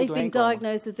zullen ze daar goed They've been doorheen komen?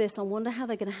 diagnosed with this, I wonder how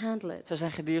they're going to handle it. Ze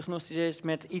zijn gediagnosticeerd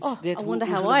met iets, Oh, dit, I wonder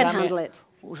hoe how zullen ze I'd handle daarmee, it.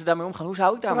 hoe ze daarmee omgaan? Hoe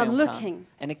zou ik daarmee I'm omgaan? looking.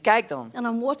 En ik kijk dan. And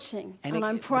I'm watching, En and ik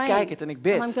I'm praying. bekijk het en ik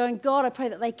bid. And I'm going, God, I pray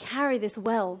that they carry this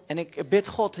well. En ik bid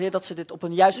God, Heer, dat ze dit op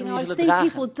een juiste You know, manier I've zullen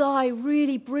seen dragen. people die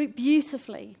really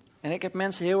beautifully. En ik heb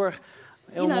mensen heel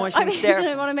You know, mooi I zien mean, you know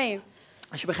sterven. what I mean?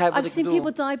 Als je begrijpt wat I've ik seen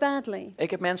bedoel. people die badly.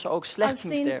 Ik heb mensen ook slecht I've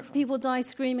zien seen sterven. people die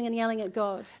screaming and yelling at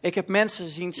God. Ik heb mensen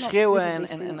zien schreeuwen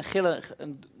visibly en seen. gillen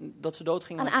dat ze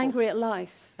doodgingen. And naar God. angry at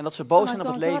life. En dat ze boos And zijn I op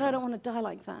go, het God, I leven. don't want to die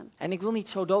like that. En ik wil niet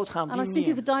zo doodgaan op And die I've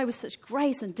seen people manier. die with such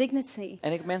grace and dignity.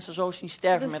 En ik heb mensen zo zien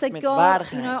sterven They've said, met God,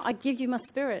 waardigheid. you know, I give you my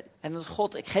spirit. En dat is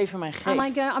God, ik geef hem mijn And I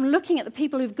geest. go, I'm looking at the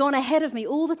people who've gone ahead of me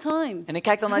all the time. En ik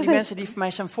kijk dan naar die mensen die voor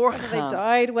mij zijn Whether voorgegaan.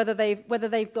 they've died, whether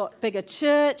they've got bigger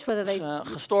church, whether Of they've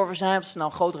ze gestorven zijn, of ze nou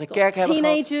een grotere got kerk hebben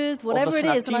gehad. teenagers, Of dat whatever ze it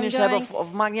nou is. And I'm tieners hebben, going,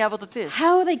 of maakt niet uit wat het is. how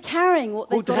are they carrying what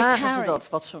Hoe they've got to dragen ze carry? dat,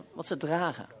 wat ze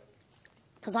dragen?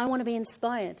 Because I want to be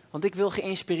inspired. Want ik wil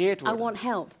geïnspireerd I worden. want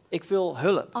help. Ik wil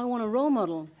hulp. I want a role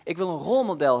model. Ik wil een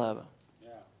rolmodel hebben.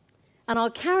 And our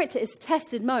character is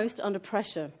tested most under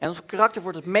pressure. En ons karakter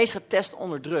wordt het meest getest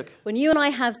onder druk. When you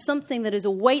and I have something that is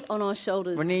a weight on our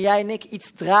shoulders, Wanneer jij en ik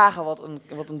iets dragen wat een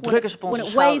druk is op when onze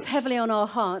it weighs schouders. heavily on our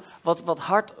hearts,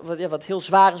 Wat heel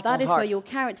zwaar is op that ons is where hart. your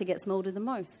character gets molded the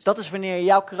most. Dat is wanneer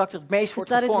jouw karakter het meest Because wordt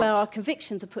that is where gevormd. our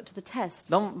convictions are put to the test.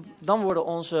 Dan worden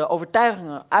onze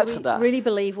overtuigingen Do we uitgedaagd. really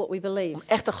believe what we believe? Om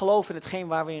echt te geloven in hetgeen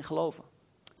waar we in geloven.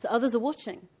 So others are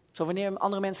watching. Zo wanneer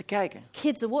andere mensen kijken.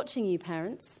 Kids are watching you,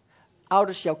 parents.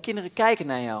 Ouders, jouw kinderen kijken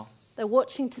naar jou. They're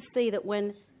watching to see that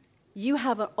when you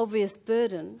have an obvious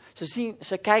burden,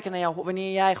 Ze kijken naar jou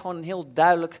wanneer jij gewoon een heel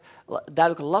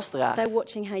duidelijke last draagt. they're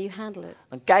watching how you handle it.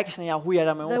 Dan kijken ze naar jou hoe jij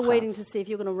daarmee They're waiting omgaat. to see if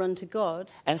you're going to run to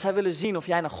God En zij willen zien of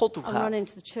jij naar God toe and run gaat.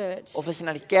 into the church, Of dat je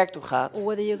naar die kerk toe gaat. or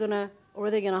whether you're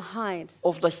going to hide,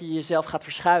 Of dat je jezelf gaat whether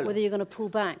verschuilen. you're going to pull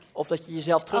back. Of dat je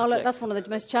jezelf Oh, look, terugtrekt. that's one of the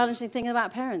most challenging things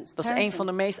about parents. Dat is een van Parenting.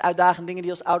 de meest uitdagende dingen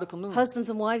die je als ouder kan doen. Husbands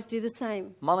and wives do the same.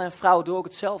 Mannen en vrouwen doen ook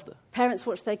hetzelfde. Parents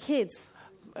watch their kids.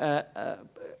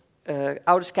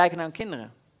 Ouders kijken naar hun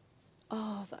kinderen.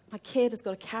 Oh, my kid has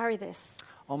got to carry this.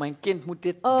 Oh, mijn kind moet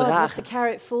dit Oh, I have to dragen.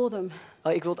 carry it for them.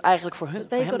 Oh, ik wil het eigenlijk voor But hem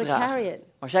they've got to carry dragen. it.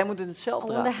 Maar zij moeten het zelf I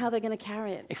wonder dragen. how they're going to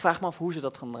carry it. Ik vraag me af hoe ze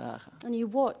dat gaan dragen. And you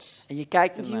watch. En je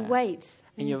kijkt And you ernaar. wait. En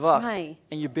And je you wacht. pray.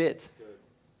 En je bidt.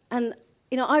 And,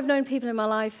 you know, I've known people in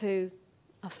my life who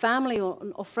are family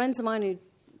or friends of mine who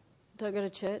don't go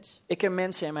to church. Ik ken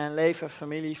mensen in mijn leven,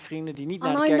 familie, vrienden die niet naar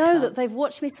And de I kerk know gaan. that they've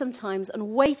watched me sometimes and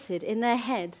waited in their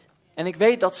head. En ik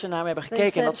weet dat ze naar me hebben They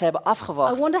gekeken en said, dat ze hebben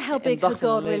afgewacht. I wonder how en big her dachten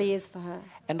in God hun leven. really is for her.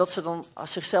 En dat ze dan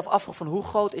zichzelf afvragen van hoe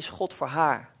groot is God voor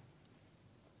haar.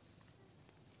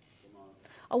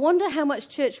 I wonder how much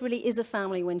church really is a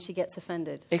family when she gets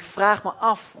offended. Ik vraag me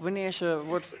af wanneer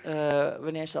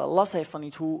ze last heeft van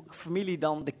iets, hoe familie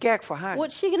dan de kerk voor haar is.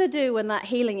 What's she going to do when that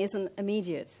healing isn't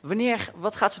immediate?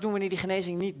 Wat gaat ze doen wanneer die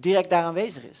genezing niet direct daar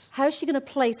aanwezig is? How is she going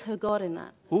to place her God in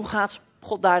that? Hoe gaat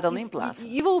God daar dan in plaatsen?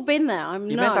 You've all been there.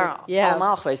 Je bent daar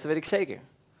allemaal geweest, dat weet ik zeker.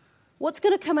 What's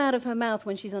going to come out of her mouth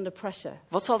when she's under pressure?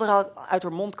 Wat zal er uit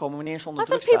haar mond komen wanneer ze onder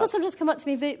I've had druk people staat? sometimes come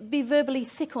up to me, be verbally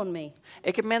sick on me.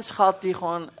 Ik heb mensen gehad die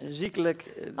gewoon ziekelijke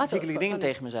quite dingen funny.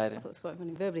 tegen me I zeiden. thought it was quite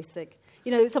funny, verbally sick.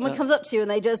 You know, someone comes up to you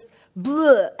and they just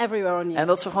bleh everywhere on you. En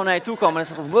dat ze gewoon naar je toe komen en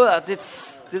zeggen, "Wow, dit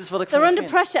is wat ik van They're je under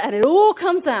vind." pressure and it all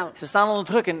comes out. Ze staan onder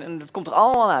druk en het komt er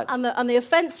allemaal uit. And the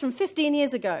offense from 15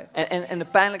 years ago. En de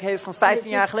pijnlijkheden van 15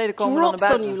 jaar geleden komen dan naar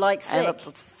drops on buiten. you like En sick.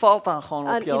 dat valt dan gewoon op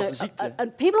And, je you als know, een ziekte.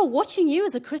 and people are watching you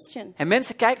as a Christian. En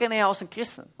mensen kijken naar jou als een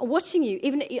christen. And watching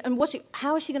you, and watching,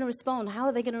 how is she going to respond? How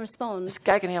are they going to respond Ze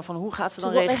kijken naar jou van hoe gaat ze to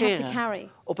dan what they have to reageren carry?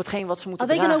 op hetgeen wat ze moeten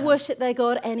Are they going to dragen. worship their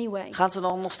God anyway? Gaan ze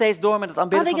dan nog steeds door met het Are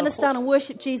aanbidden they van going to hun stand God? and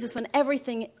worship Jesus when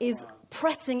everything is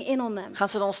pressing in on them? Gaan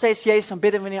ze dan nog steeds Jezus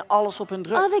aanbidden wanneer alles op hun Are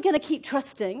drukt? they going to keep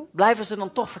trusting? Blijven ze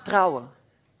dan toch vertrouwen?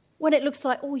 When it looks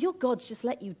like, oh, your God's just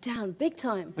let you down big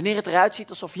time. Wanneer het eruit ziet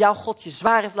alsof jouw God je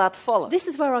zwaar heeft laten vallen. This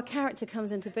is where our character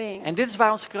comes into being. En dit is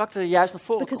waar ons karakter juist naar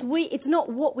voren Because komt. it's not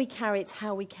what we carry, it's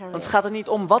how we carry Want het it. gaat er niet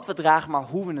om wat we dragen, maar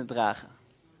hoe we het dragen.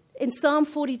 In Psalm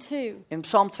 42, In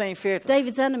Psalm 42.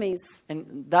 David's enemies En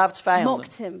Davids vijanden,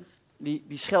 mocked him,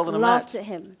 die schelden hem laughed uit. at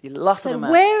him. Die lachten Said, hem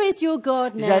uit. where is your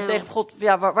God Die zei now? tegen God,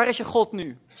 ja, waar is je God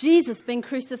nu? Jesus being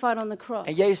crucified on the cross.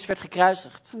 En Jezus werd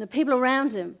gekruisigd. And the people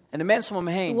around him En de mensen om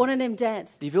hem who heen, wanted him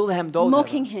dead, die wilden hem dood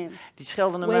mocking hebben. him. Die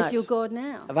schelden hem Where's uit. your God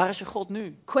now? En waar is je God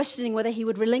nu? Questioning whether he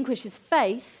would relinquish his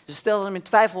faith Ze stelden hem in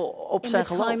twijfel op in zijn the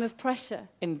time geloof. of pressure.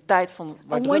 In de tijd van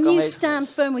waar And druk when you aanwezig stand was.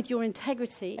 firm with your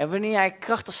integrity, En wanneer jij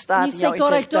krachtig and staat you in jouw say, God,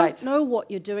 I don't integriteit. know what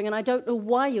you're doing and I don't know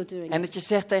why you're doing En it. dat je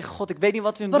zegt tegen God, ik weet niet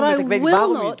wat u But doet, I ik weet niet will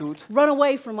waarom u het not doet. run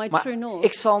away from my true Maar north.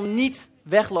 ik zal niet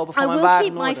weglopen van I mijn will ware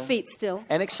keep my noorden. feet still.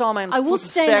 En ik zal mijn I will voeten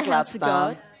stay in sterk the house laten of staan.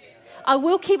 God. I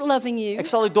will keep loving you. Ik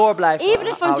zal u door blijven Even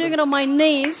if I'm doing it houden. on my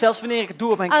knees Zelfs wanneer ik het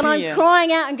doe op mijn and I'm knieën.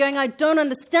 crying out and going, I don't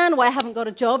understand why I haven't got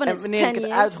a job and En it's wanneer 10 ik het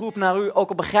years. uitroep naar u, ook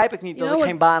al begrijp ik niet You dat know, ik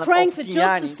geen baan heb praying over for 10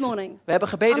 jaar jobs niet. this morning. We hebben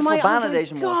gebeden And voor I'm banen going,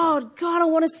 deze morgen. God,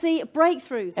 I want to see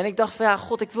breakthroughs. En ik dacht van ja,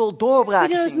 God, ik wil You doorbraken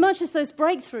know, as zien. much as those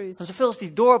breakthroughs, En zoveel als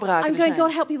die doorbraken I'm er going,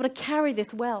 God, zijn. help me to carry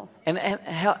this well. En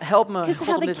help me, Because God,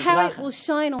 how om they dit te carry it dragen. will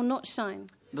shine or not shine.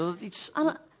 Dat het iets...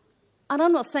 And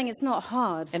I'm not saying it's not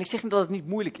hard. En ik zeg niet dat het niet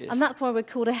moeilijk is. And that's why we're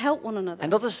called to help one another. En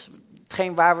dat is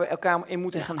hetgeen waar we elkaar in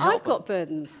moeten gaan I've helpen. got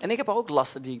burdens. En ik heb ook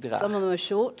lasten die ik draag. Some of them are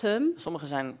short term, Sommige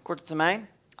zijn korte termijn,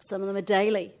 some of them are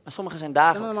daily, en sommige zijn some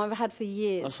of dagelijks. them I've had for En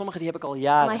years. sommige die heb ik al And I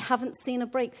jaren. haven't seen a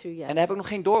breakthrough En yet. daar heb ik nog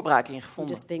geen doorbraak in I'm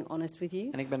gevonden. just being honest with you.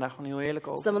 En ik ben daar gewoon heel eerlijk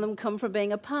over. Some of them come from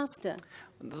being a pastor.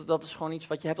 Dat is gewoon iets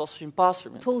wat je hebt als je een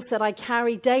pastor bent. Paul said, I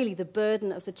carry daily the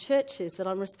burden of the churches that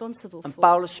I'm responsible En for.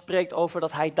 Paulus spreekt over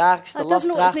dat hij dagelijks de That last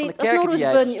doesn't always draagt van mean, de that's not kerken always die a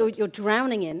hij burden heeft. you're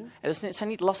drowning in. En het zijn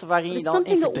niet lasten waarin But je it's dan in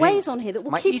something that weighs verdrinkt. on here that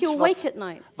will Maar keep iets you awake at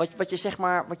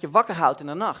night. wat je wakker houdt in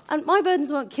de nacht. And my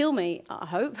burdens won't kill me, I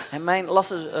hope. En mijn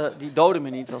lasten die doden me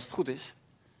niet als het goed is.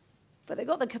 But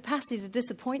they've got the capacity to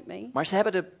disappoint me Maar ze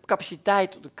hebben de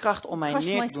capaciteit, de kracht om mij Crush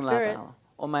neer my te doen spirit. laten halen.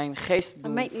 Om mijn geest te and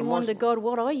doen make me vermorzelen. wonder,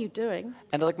 God, what are you doing?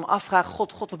 En dat ik me afvraag,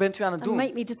 God, wat bent u aan het And doen?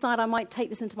 make me decide I might take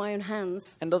this into my own hands.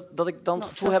 En dat ik dan het Not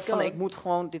gevoel heb trust van, God. ik moet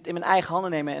gewoon dit in mijn eigen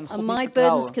handen nemen en God And niet my burdens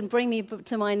vertrouwen. can bring me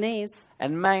to my knees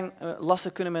En mijn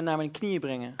lasten kunnen me naar mijn knieën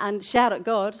brengen. and shout at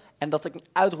God. En dat ik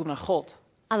uitroep naar God.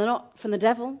 And they're not from the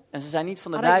devil. En ze zijn niet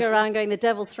van de I don't go duivel. around going, the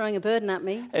devil's throwing a burden at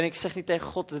me. En ik zeg niet tegen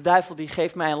God, de duivel die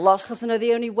geeft mij een last. Because I know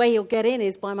the only way he'll get in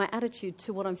is by my attitude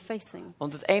to what I'm facing.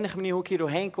 Want het enige manier hoe ik hier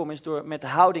doorheen kom is door met de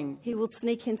houding. He will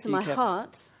sneak into Die my ik heb.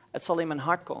 heart Het zal in mijn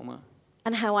hart komen.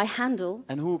 and how I handle.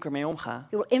 En hoe ik ermee omga.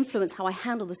 It will influence how I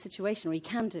handle the situation, or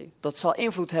he can do. Dat zal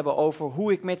invloed hebben over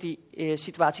hoe ik met die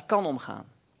situatie kan omgaan.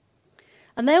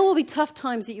 And there will be tough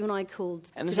times that you and I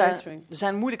called En to er go through.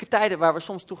 zijn moeilijke tijden waar we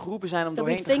soms toe geroepen zijn om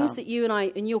There'll be doorheen te things gaan. that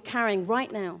you and you're carrying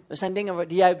right now, Er zijn dingen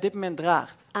die jij op dit moment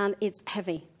draagt. and it's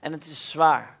heavy. En het is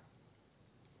zwaar.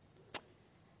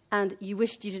 And you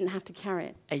wished you didn't have to carry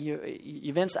it. En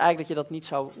je wenst eigenlijk dat je dat niet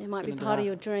zou It might be kunnen part of dragen.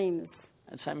 your dreams.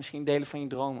 Het zijn misschien delen van je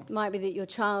dromen. It might be that your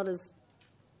child is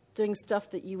doing stuff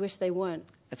that you wish they weren't.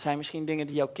 Het zijn misschien dingen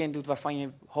die jouw kind doet waarvan je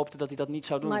hoopte dat hij dat niet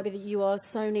zou It might doen. be that you are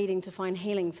so needing to find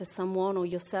healing for someone or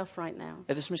yourself right now.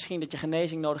 Het is misschien dat je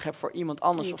genezing nodig hebt voor iemand And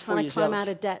anders you're of voor trying to climb out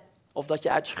jezelf. of debt. Of dat je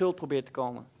uit schuld probeert te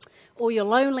komen. Or you're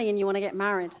lonely and you want to get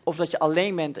married. Of dat je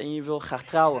alleen bent en je wil graag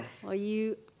trouwen. Or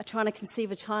you are trying to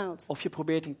conceive a child. Of je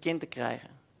probeert een kind te krijgen.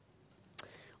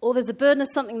 Or there's a burden of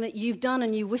something that you've done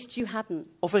and you wished you hadn't.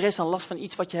 Of er is een last van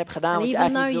iets wat je hebt gedaan And wat je even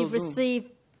though eigenlijk you've niet wil doen.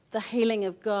 received the healing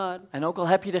of God, En ook al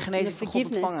heb je de genezing the van God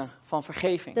forgiveness. ontvangen, van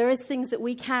vergeving. there is things that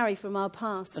we carry from our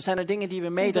past. Dan zijn er dingen die we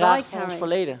Things that meedragen I van ons carry.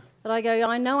 verleden. That I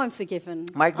go, I know I'm forgiven.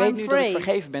 Maar ik weet I'm nu free, dat ik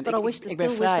vergeven ben. but I Ik ben still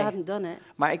wish I vrij. hadn't done it.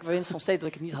 Maar ik wens nog steeds dat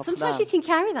ik het niet had Sometimes gedaan. you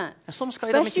can carry that. En soms kan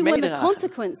je dat met je Especially when the meedragen.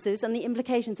 consequences and the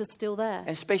implications are still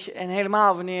there. En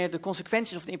helemaal wanneer de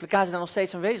consequenties of de implicaties daar nog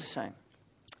steeds aanwezig zijn.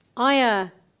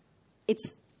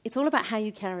 It's all about how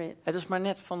you carry it. Het is maar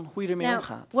net van hoe je ermee Now,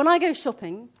 omgaat. when I go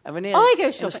shopping, En wanneer I ik go in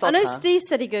de shopping. I stad know ga, Steve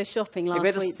said he goes shopping ik last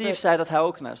weet dat week, Steve but zei dat hij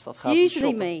ook naar de stad gaat. om te usually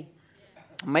shoppen.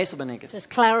 me. Meestal ben ik het. Just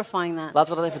clarifying that.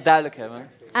 Laten we dat even duidelijk hebben.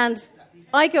 And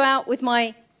I go out with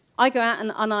I go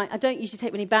out and I don't usually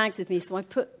take many bags with me, so I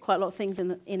put quite a lot of things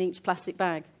in each plastic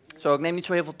bag. Zo, ik neem niet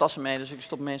zo heel veel tassen mee, dus ik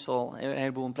stop meestal een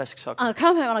heleboel in plastic zakken. And I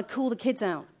come home and I call the kids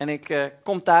out. En ik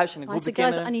kom thuis en ik I roep de say, guys,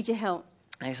 I kinderen. need your help.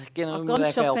 En ik zeg, kinderen, I've we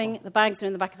moeten gone even shopping. helpen. The bags are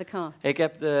in the back of the car. Ik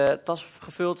heb de tas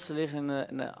gevuld, ze liggen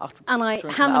in de achter And I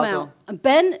trunk van hand de them auto. out. And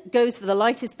Ben goes for the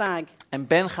lightest bag. En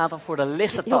Ben gaat dan voor de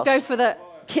lichte He'll tas. go for the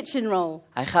kitchen roll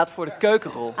Hij gaat voor de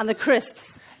keukenrol. and the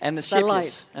crisps. En de They're light.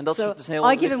 chipjes. En dat So soort dus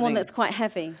heel I give him one dingen. that's quite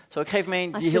heavy. Zo, ik geef hem een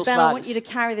I die said, heel Ben, I zwaar want you is.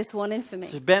 to carry this one in for me.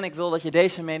 Dus Ben, ik wil dat je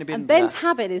deze mee naar binnen And Ben's draagt.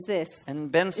 habit is this. En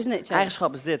Ben's Isn't it, Jay?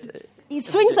 eigenschap is dit. He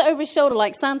swings it over his shoulder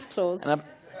like Santa Claus, En dan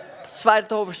zwaait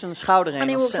het over zijn schouder heen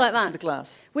And he als walks like that. Sinterklaas.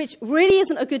 which really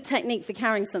isn't a good technique for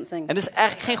carrying something. En het is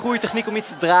eigenlijk geen goede techniek om iets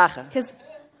te dragen. Because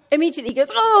immediately he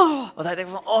goes, oh, Want hij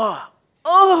denkt van,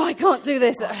 I can't do this,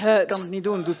 it ik kan hurts. het niet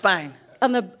doen, het doet pijn.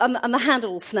 And the handle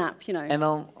will snap, you know. En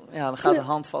dan gaat de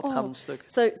handvat gaat een stuk.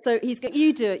 So he's going,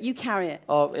 you do it, you carry it.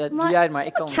 Oh, ja, I'm doe like, jij het maar, ik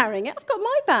I'm kan not het. carrying it, I've got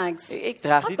my bags. Ik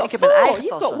draag I've niet, got ik heb mijn 4, eigen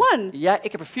you've tassen. got 1. Ja,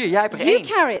 ik heb er 4, jij hebt er You 1.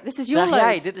 carry it, this is your Draag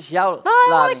jij, load. dit is jouw But I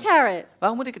want lading. to carry it.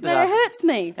 Waarom moet ik het No, it dragen? hurts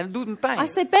me. En het doet me pijn. I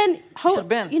say, Ben, hold,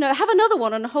 Ben. have another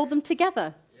one and hold them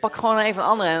together. Pak gewoon even een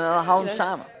andere en dan hou hem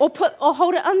samen. Or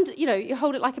hold it under, you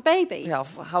hold it like a baby. Ja,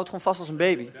 of houd het gewoon vast als een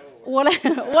baby.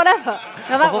 Whatever.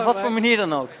 Now that Of op won't wat voor work. manier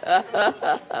dan ook.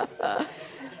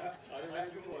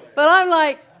 But I'm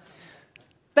like,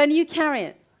 Ben, you carry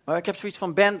it. Maar ik heb zoiets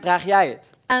van, Ben, draag jij het?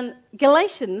 And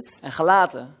Galatians, En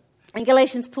Galaten. in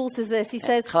Galatians, Paul says this. He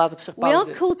says, Galaten zegt we Paulus are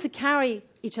dit. called to carry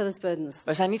each other's burdens.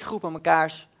 Wij zijn niet geroepen om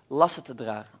mekaars lasten te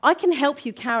dragen. I can help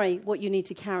you carry what you need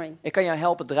to carry, Ik kan jou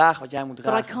helpen dragen wat jij moet but I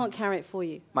dragen. can't carry it for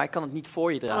you. Maar ik kan het niet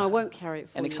voor je And I dragen. won't carry it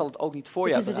for En ik zal you. het ook niet voor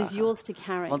jou Because it is dragen. yours to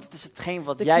carry. Want het is hetgeen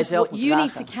wat jij Because zelf what moet you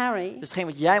need to dragen. carry Dus hetgeen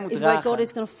wat jij moet is where God dragen,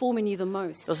 is going to form in you the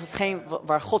most. dat is hetgeen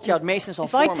waar God jou het meest in zal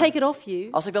If I take vormen. it off you,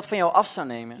 Als ik dat van jou af zou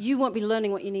nemen, you won't be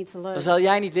learning what you need to dan learn. zal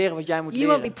jij niet leren wat jij moet You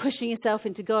won't be leren. pushing yourself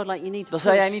into God like you need to Dan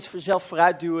zal jij push. niet zelf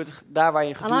vooruit duwen daar waar je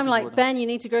And geduwd I'm moet like, worden. Ben, you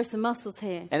need to grow some muscles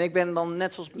here. En ik ben dan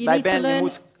net zoals You bij need to Ben, je learn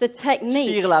moet the technique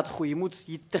spieren laten groeien. Je moet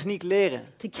je techniek leren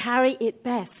to carry it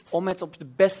best. om het op de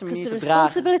beste Because manier the te dragen.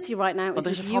 responsibility right now Want is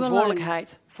er is with een you alone.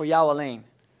 verantwoordelijkheid voor jou alleen.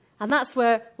 And that's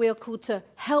where we are called to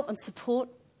help and support,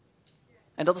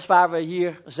 En dat is waar we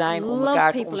hier zijn om love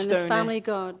elkaar te people in this family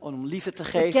ondersteunen, of God. om liefde te We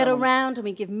geven get en om, around and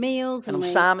we give meals en and om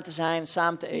we, samen te zijn,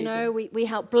 samen te you know, eten. we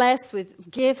help bless with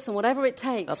gifts and whatever it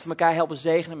Dat takes. we elkaar helpen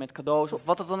zegenen met cadeaus of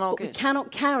wat het dan ook But we is. cannot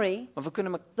carry Maar we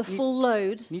kunnen the niet, full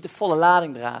load niet de volle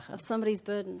lading dragen of somebody's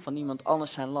burden. van iemand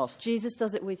anders zijn last. Jesus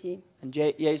does it with you. En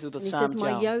Jezus doet dat And he samen says,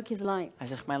 met my jou. yoke is light. Hij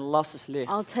zegt, mijn last is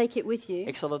licht. I'll take it with you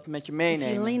Ik zal het met je if you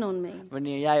meenemen lean on me.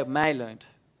 wanneer jij op mij leunt.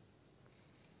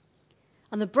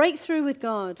 And the breakthrough with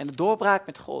God, En de doorbraak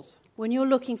met God, when you're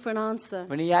looking for an answer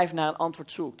wanneer jij naar een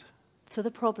antwoord zoekt to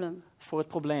the problem, voor het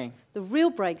probleem. the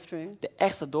real breakthrough De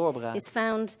echte doorbraak is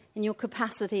found in your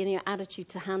capacity and your attitude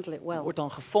to handle it well. wordt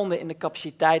dan gevonden in de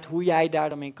capaciteit hoe jij daar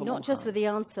dan mee kan Not just with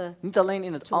omgaan. the answer, Niet alleen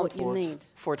in het to what you antwoord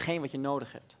need. voor hetgeen wat je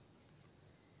nodig hebt.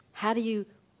 how do you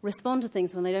respond to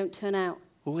things when they don't turn out?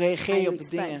 Hoe reageer How je you op de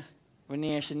expect. dingen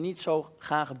wanneer ze niet zo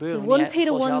gaan gebeuren, Because wanneer 1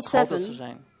 Peter zoals je had gehoopt dat 1:7 ze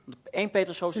zijn? Want op 1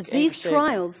 Petrus It says hoofdstuk 1 vers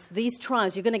 7, these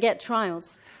trials, you're going to get trials.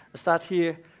 er staat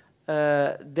hier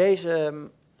deze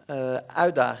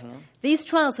uitdagingen. These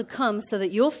trials have come so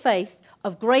that your faith,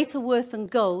 of greater worth than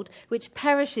gold, which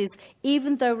perishes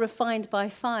even though refined by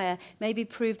fire, may be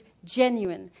proved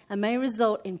genuine and may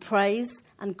result in praise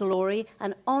and glory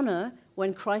and honor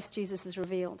when Christ Jesus is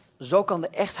revealed. Zo kan de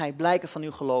echtheid blijken van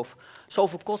uw geloof,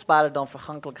 zoveel kostbaarder dan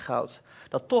vergankelijk goud,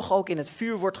 dat toch ook in het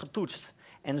vuur wordt getoetst.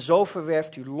 En zo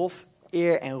verwerft u lof,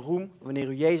 eer en roem wanneer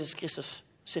u Jezus Christus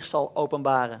zich zal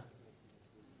openbaren.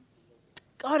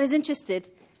 God is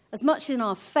interested as much in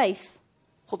our faith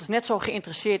God is net zo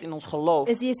geïnteresseerd in ons geloof,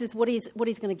 as he is what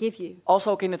he's going to give you. als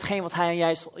ook in hetgeen wat hij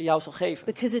aan jou zal geven.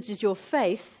 Because it is your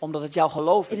faith, Omdat het jouw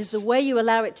geloof it is is. the way you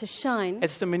allow it to shine, Het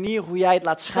is de manier hoe jij het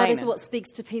laat that is schijnen. what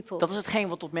speaks to people. Dat is hetgeen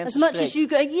wat tot As mensen much as spreekt. you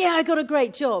go, yeah, I got a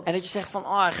great job. En dat je zegt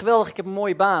van, geweldig, ik heb een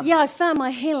mooie baan. Yeah, I found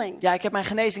my healing. Ja, ik heb mijn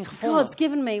genezing God's gevonden.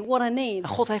 given me what I need. En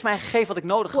God heeft mij gegeven wat ik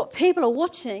nodig What had. people are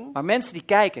watching Maar mensen die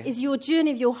kijken, is your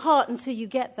journey of your heart until you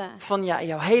get there. van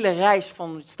jouw hele reis,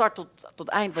 van start tot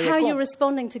eind waar How je you're komt.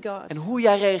 responding to God. En hoe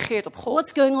jij reageert op God.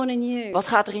 What's going on in you. Wat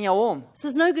gaat er in jou om? So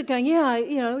there's no good going,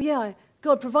 yeah,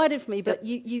 God provided for me, but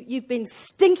you've been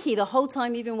stinky the whole time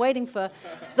you've been waiting for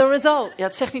the result. Ja,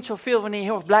 het zegt niet zoveel wanneer je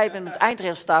heel erg blij bent met het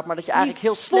eindresultaat, maar dat je eigenlijk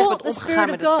heel You've slecht bent fought the omgegaan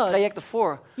met Spirit of het God. traject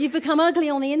ervoor. You've become ugly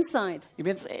on the inside. Je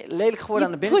bent lelijk geworden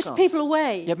aan de You've pushed binnenkant. people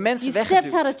away. Je hebt mensen You've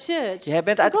stepped weggeduwd. out of church. Je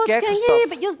bent uit de God's kerk going,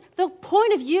 gestapt. yeah, but the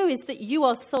point of you is that you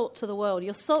are salt to the world.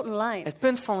 You're salt and light. Het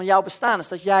punt van jouw bestaan is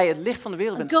dat jij het licht van de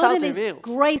wereld And bent, God zout in in de his wereld.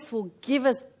 grace will give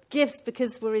us gifts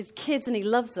because we're his kids and he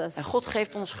loves us. En God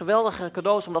geeft ons geweldige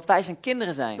cadeaus omdat wij zijn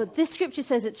kinderen zijn. But this scripture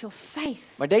says it's your faith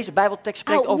Maar deze Bijbeltekst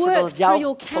spreekt over dat het outworked through jouw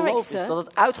your geloof is. character Dat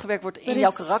het uitgewerkt wordt in that jouw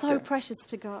is so karakter. precious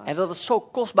to God En dat het zo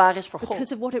kostbaar is voor God.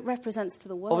 because of what it represents to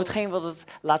the Of world. hetgeen wat het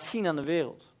laat zien aan de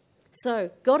wereld. So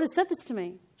God has said this to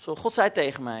me. Zo, God zei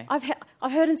tegen mij. I've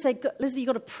heard him say, Elizabeth,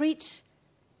 you've got to preach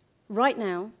right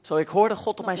now, Zo, ik hoorde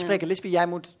God tot mij Not spreken. Lisbeth, jij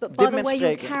moet but op by dit the moment way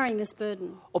you're spreken. carrying this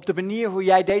burden. Op de manier hoe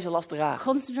jij deze last draagt.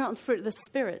 Concentrate on the fruit of the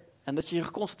Spirit, En dat je je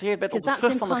geconcentreerd bent op because de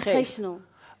that's vrucht van de geest. impartational.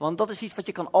 Want dat is iets wat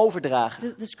je kan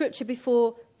overdragen. The scripture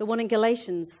before, the one in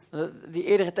Galatians, Die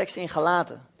eerdere teksten in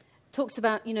Galaten talks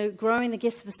about, growing the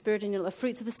gifts of the Spirit in your life,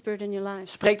 fruits of the Spirit in your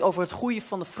life. spreekt over het groeien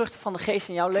van de vruchten van de geest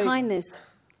in jouw leven. Kindness,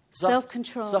 Zacht-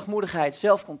 self-control, Zachtmoedigheid,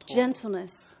 zelfcontrole,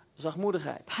 gentleness,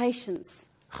 zachtmoedigheid, patience.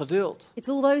 geduld. It's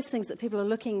all those things that people are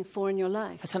looking for in your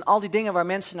life. Het zijn al die dingen waar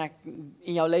mensen naar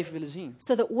in jouw leven willen zien.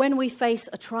 So that when we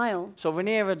face a trial, Zo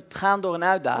wanneer we gaan door een or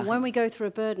uitdaging, when we go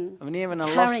through a burden, wanneer we een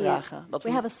last carrying it, dragen, dat we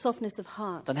have we, a softness of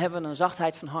heart. dan hebben we een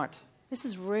zachtheid van hart. This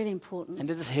is really important. En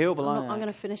dit is heel I'm going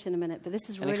belangrijk. to finish in a minute, but this is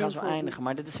En ik really ga zo important. eindigen,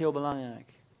 maar dit is heel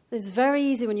belangrijk. It's very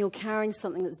easy when you're carrying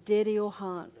something that's dear to your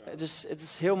heart. Het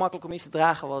is heel makkelijk om iets te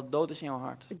dragen wat dood is in jouw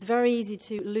hart. It's very easy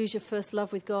to lose your first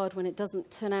love with God when it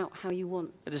doesn't turn out how you want.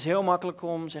 Het is heel makkelijk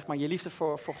om zeg maar, je liefde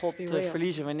voor God Be te real.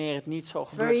 verliezen wanneer het niet zo It's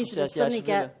gebeurt very zoals easy to jij zou suddenly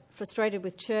willen. get frustrated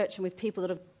with church and with people that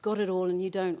have got it all and you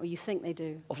don't, or you think they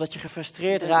do. Of dat je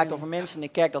gefrustreerd raakt over mensen in de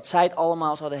kerk dat zij het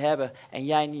allemaal zouden hebben en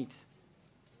jij niet.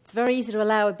 It's very easy to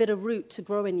allow a bitter root to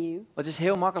grow in you, Het is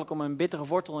heel makkelijk om een bittere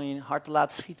wortel in je hart te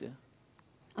laten schieten.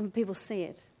 and people see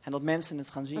it. En dat mensen het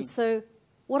gaan And zien. so,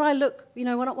 what I look,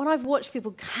 when I've watched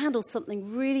people handle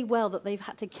something really well that they've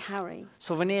had to carry,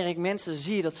 Zo wanneer ik mensen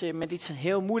zie dat ze met iets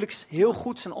heel moeilijks, heel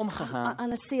goed zijn omgegaan.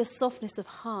 and I see a softness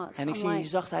of heart, En ik I'm zie die like,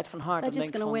 zachtheid van hart. they're Dan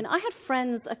just denk ik going to van, win. I had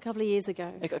friends a couple of years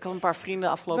ago, ik had een paar vrienden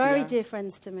afgelopen very jaar. dear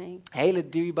friends to me, Hele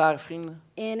dierbare vrienden.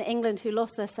 in England who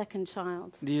lost their second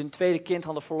child. Die hun tweede kind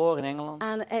hadden verloren in Engeland.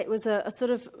 And it was a sort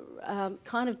of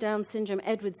kind of Down syndrome,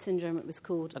 Edward syndrome it was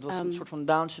called. Het was een soort van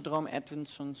Down-syndroom,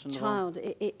 Edwin-syndroom. Child.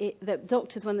 The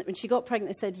doctors, when she got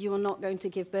pregnant, they said, you are not going to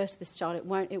give birth to this child.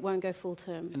 It won't go full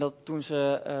term. En dat toen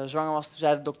ze zwanger was, toen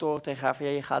zeiden de doktoren tegen haar van,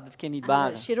 ja, je gaat dit kind niet And,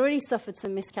 baren. she'd already suffered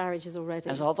some miscarriages already.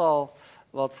 En ze had al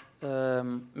wat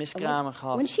miskramen When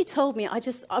gehad. she told me, I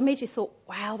immediately thought,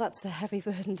 wow, that's a heavy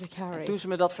burden to carry. En toen ze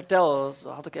me dat vertelde,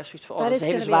 had ik echt zoiets van, oh, That dat is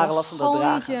is een hele going to be zware a last om dat te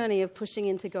whole new dragen. journey of pushing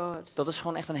into God. Dat is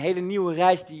gewoon echt een hele nieuwe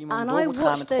reis die iemand And door I moet gaan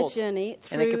watched met their God. journey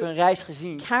En ik heb through een reis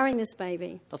gezien carrying this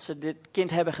baby. dat ze dit kind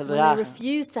hebben When they gedragen.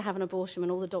 refused to have an abortion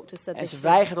when all the doctors said En they ze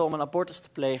should. weigerden om een abortus te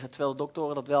plegen, terwijl de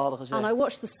doktoren dat wel hadden And I gezegd.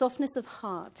 watched the softness of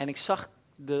heart En ik zag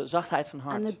de zachtheid van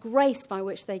and hart. the grace by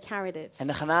which they carried it. En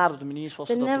de genade op de manier zoals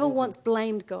ze They dat never droegen. once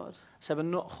blamed God. Ze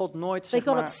hebben God nooit They zeg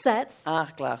got maar, upset.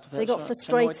 aangeklaagd. Of They got ze nooit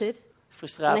frustrated. And they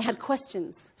frustratie. had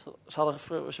questions.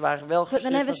 Ze waren wel But they gefrustreerd,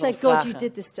 never maar ze said, hadden God, you vragen.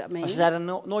 did this to me. Maar ze zeiden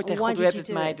nooit tegen Why God, u did hebt you het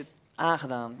do mij it? dit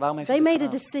aangedaan. Waarom heeft They u dit made a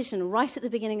gedaan? decision right at the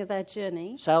beginning of their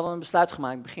journey Zij hadden een besluit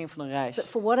gemaakt, het begin van hun reis. that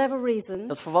for whatever reason,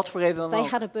 Dat voor wat voor reden dan they ook,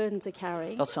 had a burden to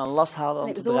carry. dat ze een last hadden And om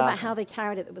it te was all about dragen. how they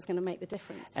carried it that was going to make the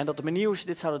difference. En dat de manier hoe ze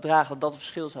dit zouden dragen, dat het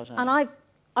verschil zou zijn. And I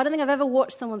don't think I've ever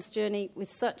watched someone's journey with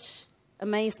such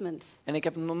amazement En ik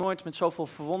heb nog nooit met zoveel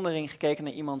verwondering gekeken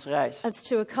naar iemands reis. as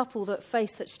to a couple that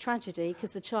faced such tragedy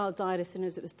because the child died as soon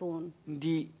as it was born.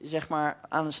 Die zeg maar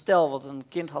aan een stel wat een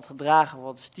kind had gedragen,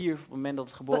 wat stierf op het moment dat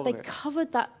het But geboren they werd.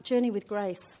 covered that journey with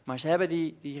grace. Maar ze hebben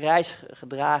die reis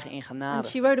gedragen in And genade.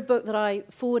 she wrote a book that I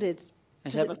forwarded En because ze,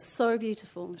 it hebben, was so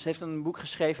beautiful. ze heeft een boek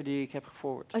geschreven die ik heb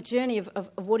geforward. A journey of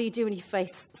what do you do when you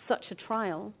face such a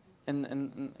trial?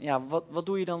 En ja, wat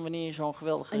doe je dan wanneer je zo'n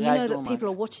geweldige And you reis know that people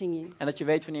are doormaakt? watching you. En dat je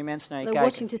weet wanneer mensen naar je They're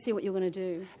watching kijken. to see what you're going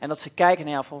to do. En dat ze kijken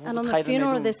naar jou van, And wat on ga the je funeral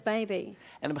of ermee this doen? baby,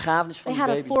 En de begrafenis van they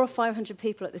die had baby. 400 or 500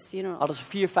 people at this funeral. Hadden ze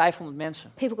 400-500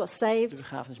 mensen. People got De saved.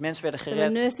 begrafenis. Mensen werden There were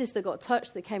gered. nurses that got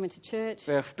touched that came into church. Er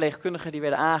werden verpleegkundigen die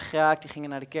werden aangeraakt, die gingen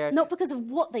naar de kerk. Not because of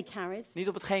what they carried, Niet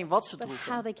op hetgeen wat ze but how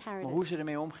droegen, they carried maar hoe it. ze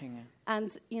ermee omgingen.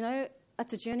 And,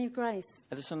 it's a journey of grace.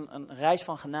 Het is een reis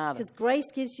van genade. Because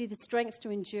grace gives you the strength to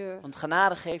endure. Want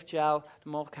genade geeft jou de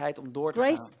mogelijkheid om door te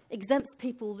Grace gaan. exempts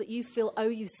people that you feel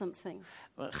owe you something.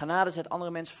 Genade zet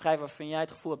andere mensen vrij waarvan jij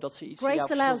het gevoel hebt dat ze iets van jou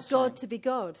Grace allows verschuldigd God zijn. to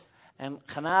be God. En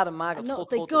genade maakt And dat not God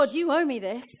say, God God, is. you owe me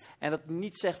this. En dat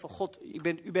niet zegt van God,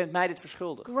 u bent mij dit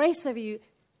verschuldigd. Grace over you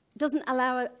doesn't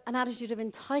allow an attitude of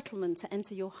entitlement to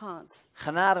enter your heart.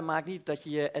 Genade maakt niet dat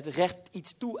je het recht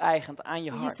iets toe-eigent aan je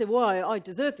You hart. say, well, I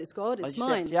deserve this, God, Dat it's je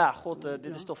mine. zegt, ja God,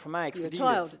 dit is toch voor mij, ik You're a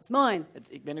verdien child, dit. it's mine.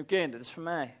 Ik ben uw kind, dit is voor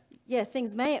mij. Yeah,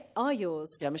 things are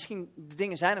yours. Ja, misschien, de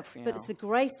dingen zijn ook voor But it's jou. the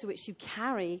grace to which you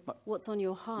carry Maar- what's on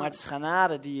your Maar het heart. is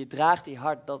genade die je draagt in je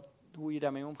hart, hoe je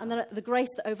daarmee omgaat. And the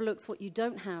grace that overlooks what you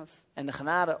don't have. En de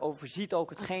genade overziet ook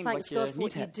And hetgeen thanks wat je God for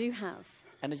niet what you hebt. do have.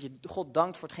 En dat je God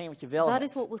dankt voor hetgeen wat je wel That hebt.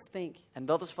 is what will speak En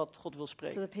dat is wat God wil to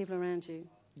spreken. the people around you.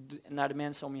 naar de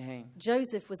mensen om je heen.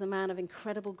 Joseph was a man of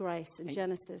incredible grace in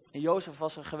Genesis. En Jozef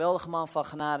was een geweldige man van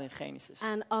genade in Genesis.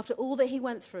 And after all that he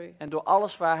went through, En door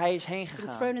alles waar hij is heen being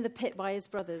gegaan, thrown in the pit by his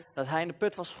brothers, dat hij in de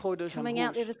put was gegooid door zijn coming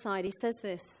out the broers. other side, he says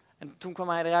this. En toen kwam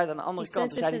hij eruit aan de He andere says kant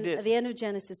en this zei hij at the dit. end of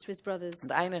Genesis to his brothers. Aan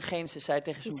het einde in Genesis zei hij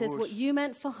tegen He zijn says, what broers, you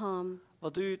meant for harm,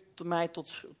 wat u mij tot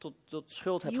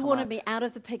schuld hebt you wanted gemaakt, me out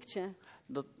of the picture.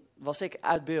 dat was ik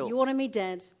uit You beeld. wanted me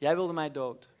dead. Jij wilde mij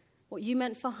dood. What you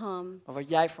meant for harm, Maar wat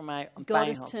jij voor mij aan God pijn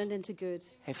has had, turned into good.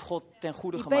 heeft God ten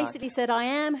goede He gemaakt. basically said,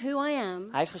 I am who I am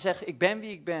Hij heeft gezegd, ik ben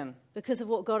wie ik ben. because of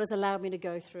what God has allowed me to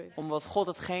go through. Omdat God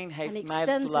hetgeen And heeft he mij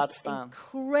extends te laten this staan.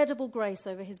 incredible grace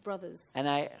over his brothers. En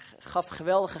hij gaf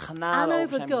geweldige genade And over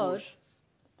over zijn God. broers.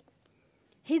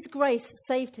 His grace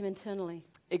saved him internally.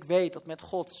 Ik weet dat met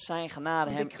God zijn genade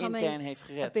From hem becoming intern heeft A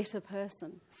gered. bitter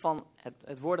person. Van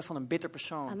het worden van een bitter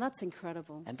persoon. And that's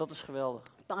incredible. En dat is geweldig.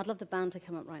 But I'd love the band to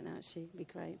come up right now, actually. It'd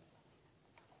be great.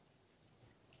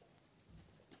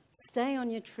 Stay on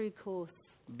your true course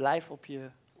Blijf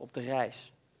op de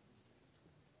reis.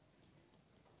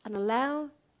 and allow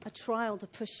a trial to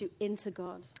push you into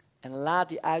God. En laat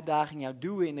die uitdaging jou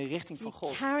duwen in de richting van You're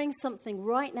God. carrying something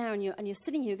right now and you're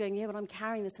sitting here going, yeah, but I'm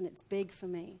carrying this and it's big for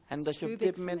me. En It's dat je too op big dit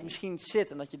for moment me. misschien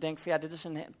zit en dat je denkt van ja, dit is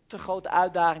een te grote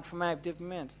uitdaging voor mij op dit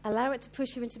moment. Allow it to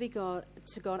push you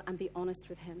to God and be honest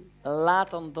with him. Laat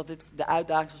dan dat dit de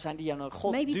uitdaging zal zijn die jou naar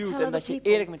God Maybe duwt tell en other dat je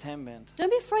people. eerlijk met hem bent. Don't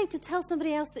be afraid to tell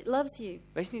somebody else that loves you.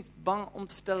 Wees niet bang om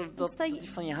te vertellen dat Say, hij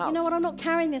van je you know houdt. what, I'm not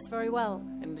carrying this very well.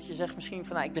 En dat je zegt misschien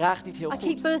van nou, ik draag het niet heel I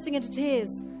keep goed. bursting into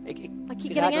tears. Ik keep raak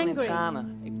getting dan in angry.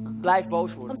 tranen. Ik blijf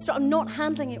boos worden. I'm not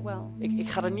handling it well. Ik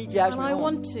ga er niet juist And mee I om.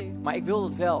 want to. Maar ik wil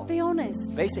het wel. Be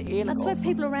honest. Wees er eerlijk That's where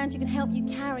over. people around you can help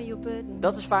you carry your burden.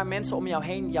 Dat is waar mensen om jou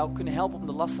heen jou kunnen helpen om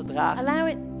de last te dragen.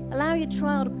 Allow your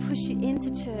trial to push you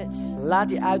into church. Laat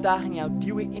die uitdaging jou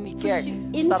duwen in die Push kerk. you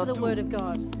Staat into het the toe. Word of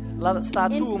God. Laat het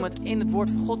staat into toe om the- het in het woord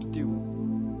van God te duwen.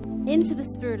 Into the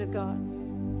Spirit of God.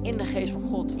 In de geest van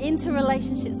God. Into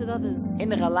relationships with others. In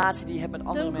de relatie die je hebt met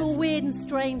andere Don't go mensen. weird and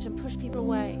strange and push people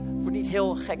away. Word niet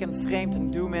heel gek en vreemd en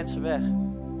duw mensen weg.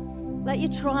 Let your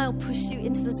trial push you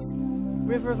into this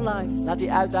river of life. Laat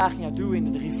die uitdaging jou duwen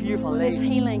in de rivier van Where there's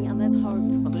leven. healing and there's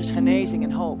hope. Want er is genezing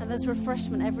en hoop. And there's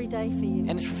refreshment every day for you. En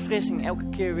er is verfrissing elke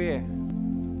keer weer.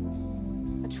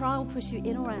 A trial will push you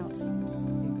in or out.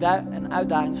 Een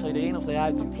uitdaging zal je erin of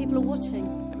eruit doen. People are watching.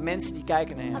 En mensen die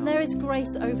kijken naar And jou. there is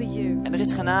grace over you En er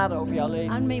is genade over jouw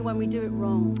leven. and me when we do it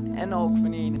wrong. En ook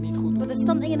wanneer je het niet goed But doet. there's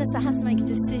something in us that has to make a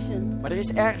decision. Maar er is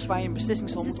ergens waar je een beslissing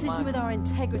A zal moeten decision with maken. our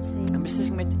integrity. Een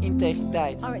beslissing met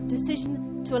integriteit. Our decision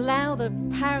to allow the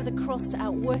power of the cross to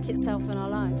outwork itself in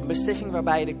our lives. Een beslissing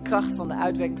waarbij je de kracht van de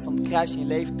uitwerking van het kruis in je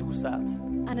leven toestaat.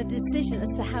 And a decision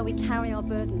as to how we carry our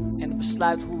burdens. En het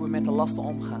besluit hoe we met de lasten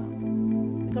omgaan.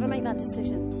 We've got to make that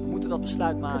decision. We moeten dat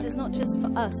besluit Because it's maken. not just for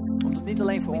us. Omdat het niet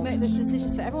alleen voor We ons make is. these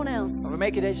decisions for everyone else. Maar we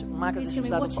maken deze Who's besluit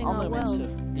gonna be ook voor andere watching our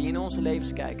mensen die in onze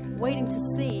levens kijken. Waiting to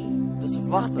see Dat ze how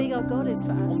big wachten our God is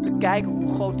for om us. te kijken hoe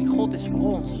groot die God is voor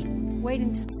ons.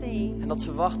 Waiting to see En dat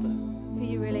ze wachten who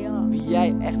you really are. wie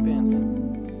jij echt bent. I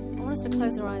want us to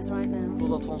close our eyes right now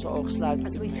Totdat we onze ogen sluiten.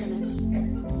 as we finish.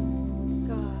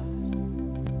 God.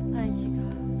 Thank you, God.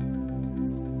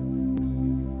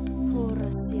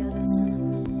 Pura Sierra Sana.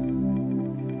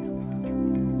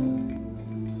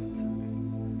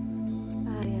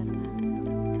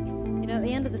 You know, at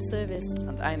the end of the service, Aan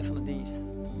het einde van de dienst.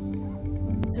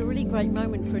 it's a really great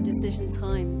moment for a decision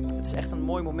time. Het is echt een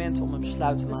mooi moment om een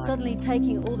besluit te But maken. suddenly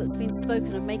taking all that's been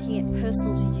spoken and making it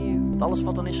personal to you, Want alles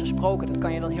wat dan is gesproken, dat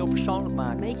kan je dan heel persoonlijk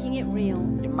maken. making it real.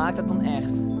 Je maakt het dan echt.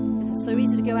 It's so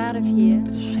easy to go out of here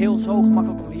Het is heel zo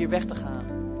gemakkelijk om hier weg te gaan.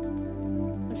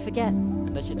 and forget.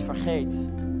 En dat je het vergeet.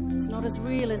 It's not as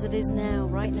real as it is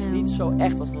now, right Het is now. niet zo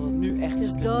echt als dat het nu echt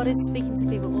is. Because God is speaking to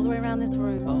people all the way around this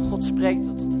room. Maar God spreekt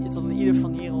tot ieder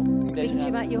van hier in deze Speaking to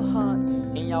you ruimte. about your heart.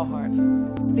 In jouw hart.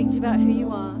 Speaking to you about who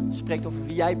you are. Spreekt over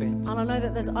wie jij bent. And I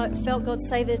know that I felt God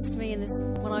say this to me in this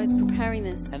when I was preparing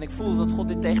this. En ik voelde dat God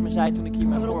dit tegen me zei toen ik hier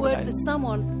me I've got a word for voorbereidde.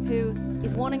 someone who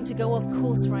is wanting to go off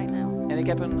course right now. En ik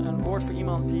heb een woord voor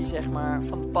iemand die zeg maar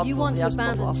van het pad You van want het to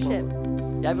juiste pad wil abandon aflopen.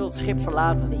 ship. Jij wilt het schip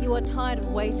verlaten. That you are tired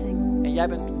of waiting. En jij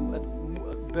bent het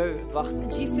beu, het wachten.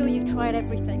 And you feel you've tried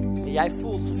everything. En jij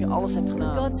voelt alsof je alles hebt But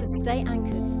gedaan. God says stay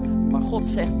anchored. Maar God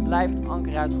zegt, blijf het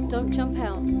anker uitgooien. Don't jump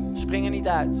out. Spring er niet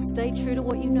uit. Stay true to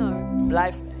what you know.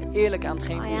 Blijf eerlijk aan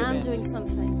hetgeen I die je am bent. doing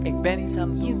something. Ik ben iets aan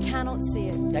het You doen. cannot see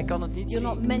it. Jij kan het niet You're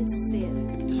zien. not meant to see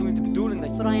it. Het is ook niet de bedoeling dat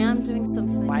je But het I ziet. am doing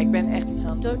something. Maar ik ben echt iets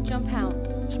aan het doen. Don't jump out.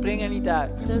 Spring er niet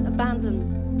uit. Don't abandon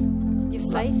your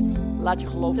faith. Laat je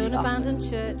geloof Don't niet achter. abandon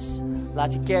church.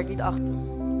 Laat je kerk niet achter.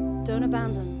 Don't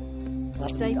abandon. Laat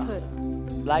het Stay niet put. achter.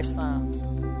 Blijf staan.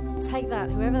 Take that.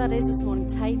 Whoever that is this morning,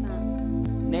 take that.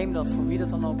 Neem dat voor wie dat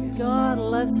dan ook is. God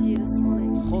loves you this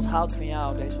morning. God houdt van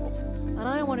jou deze ochtend.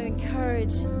 And I want to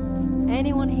encourage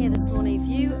anyone here this morning. If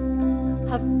you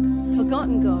have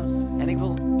forgotten God, En ik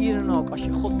wil iedereen ook, als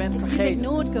je God bent if you've vergeten,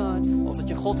 ignored God, of dat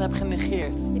je God hebt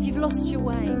genegeerd, if you've lost your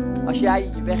way, als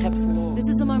jij je weg hebt verloren, this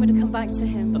is the moment to come back to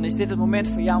Him dan is dit het moment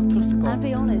voor jou om terug te and komen.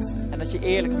 be honest. En dat je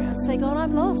eerlijk bent. Say, God,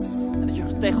 I'm lost. En dat je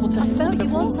tegen God I zegt, God, felt ik ben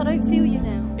you once, I verloren. don't feel you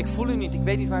now. Ik voel u niet, ik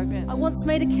weet niet waar u bent. I once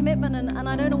made a commitment and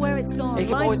I don't know where it's gone. Ik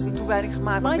heb ooit een toewijding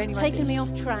gemaakt, maar ik weet Life's niet waar het taken is. me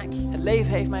off track. Het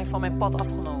leven heeft mij van mijn pad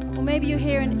afgenomen. Or maybe you're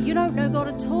here and you don't know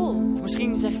God at all. Of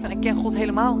misschien zeg je van, ik ken God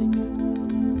helemaal niet.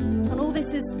 And all this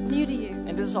is new to you.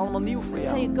 En dit is allemaal nieuw voor I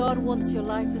tell jou. you, God wants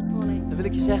your life this morning. Dan wil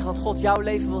ik je zeggen dat God jouw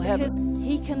leven wil hebben. Because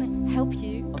He can help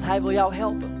you, Want Hij wil jou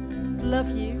helpen.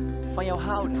 love you, Van jou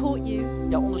houden. support you,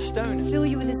 Jou ondersteunen. fill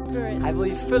you with His Spirit, Hij wil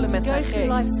je vullen met to go zijn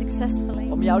through life geest. successfully,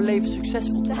 Om jouw leven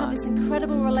succesvol te to have this maken.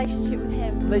 incredible relationship with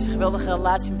Him Om deze geweldige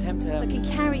relatie met hem te that hebben.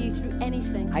 can carry you through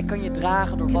anything, Hij kan je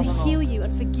dragen door can wat dan heal ook. you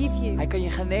and forgive you Hij kan je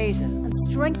genezen and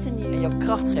strengthen en you, jou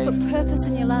kracht put geven. purpose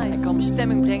in your Hij life, kan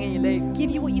bestemming brengen in je leven.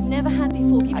 give you what you've never had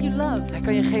before, give you love. Hij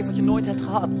kan je geven wat je nooit hebt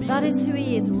gehad. That Liefde. is who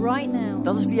He is right now.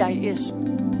 Dat is wie hij is.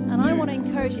 And I want to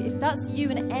encourage you, if that's you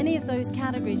in any of those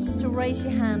categories, just to raise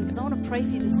your hand, because I want to pray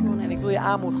for you this En morning. ik wil je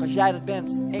aanmoedigen, als jij dat bent,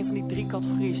 een van die 3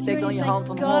 categorieën, steek dan Really je say, hand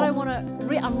God, I omhoog. want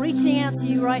to. I'm reaching out to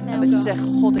you right En now, dat je God. zegt,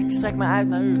 God, ik strek me uit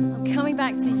naar u. I'm coming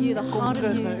back to you, the Kom heart of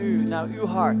terug naar you. u, naar uw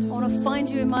hart. I want to find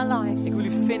you in my life. Ik wil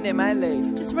u vinden in mijn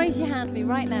leven. Just raise your hand to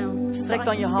me right now. Just so Strek I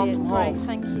dan can je see hand it. omhoog. Great,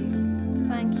 thank you.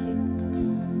 Thank you.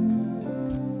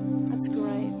 That's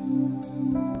great.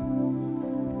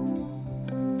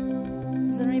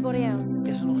 Is there anybody else?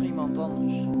 Is er nog iemand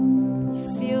anders?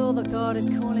 You feel that God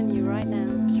is calling you right now.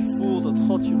 Dat je voelt dat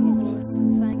God je roept.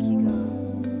 Awesome. Thank you, God.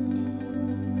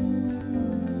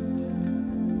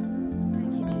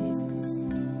 Thank you, Jesus.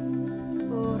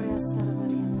 Oh, Rea Sara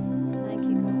Maria. Thank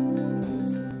you, God.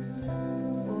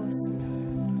 Awesome.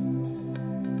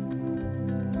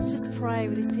 Let's just pray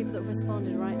with these people that have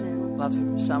responded right now.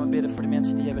 Laten we samen bidden voor de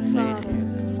mensen die hebben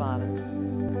gereageerd. Vader,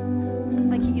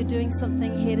 Thank you, you're doing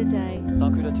something here today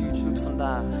dank u dat u iets doet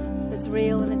vandaag. that's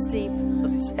real and it's deep.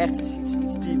 Dat is echt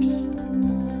iets dieps.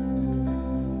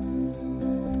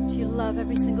 Do you love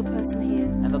every single person here?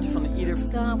 En dat u van ieder...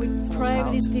 God, we pray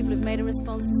over these people who've made a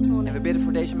response this En we morning. bidden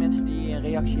voor deze mensen die een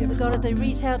reactie hebben God, as gemaakt. they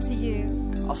reach out to you,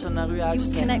 Als ze naar u you would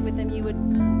uitstrekken, connect with them. You would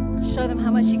show them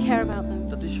how much you care about them.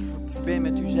 dat u ze verbindt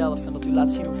met uzelf en dat u laat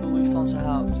zien hoeveel u van ze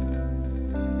houdt.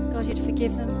 God, you'd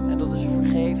forgive them. En dat u ze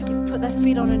vergeeft Put their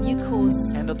feet on a new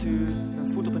course. en dat u hun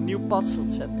voet op een nieuw pad zult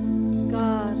zetten.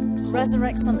 God,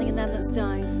 resurrect something in them that's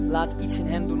died. Laat iets in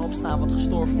hen doen opstaan wat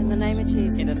gestorven In the is. name of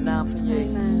Jesus. In de naam van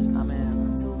Jezus. Amen. Amen.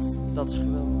 That's awesome. Dat is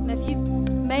geweldig. And if you've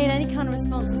made any kind of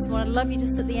response this morning, I'd love you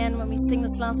just at the end when we sing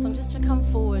this last song, just to come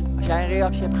forward. Als jij een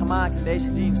reactie hebt gemaakt in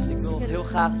deze dienst, ik wil heel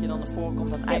graag dat je dan naar voren komt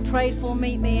aan het Get eind. prayed for,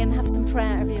 meet me, and have some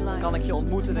prayer over your life. Kan ik je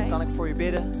ontmoeten, dan kan ik voor je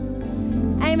bidden.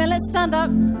 Amen. Let's stand up.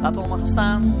 Laten we allemaal gaan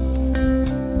staan.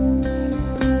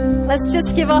 Let's just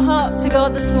give our heart to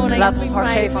God this morning Laten as we we ons hart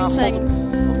pray, as geven we aan sing.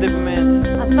 God op dit moment.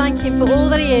 I thank Him for all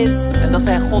that He is. En dat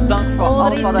wij God danken voor All that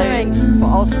alles wat he's hij doing. is. Voor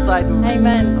alles wat hij doet.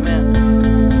 Amen. Amen.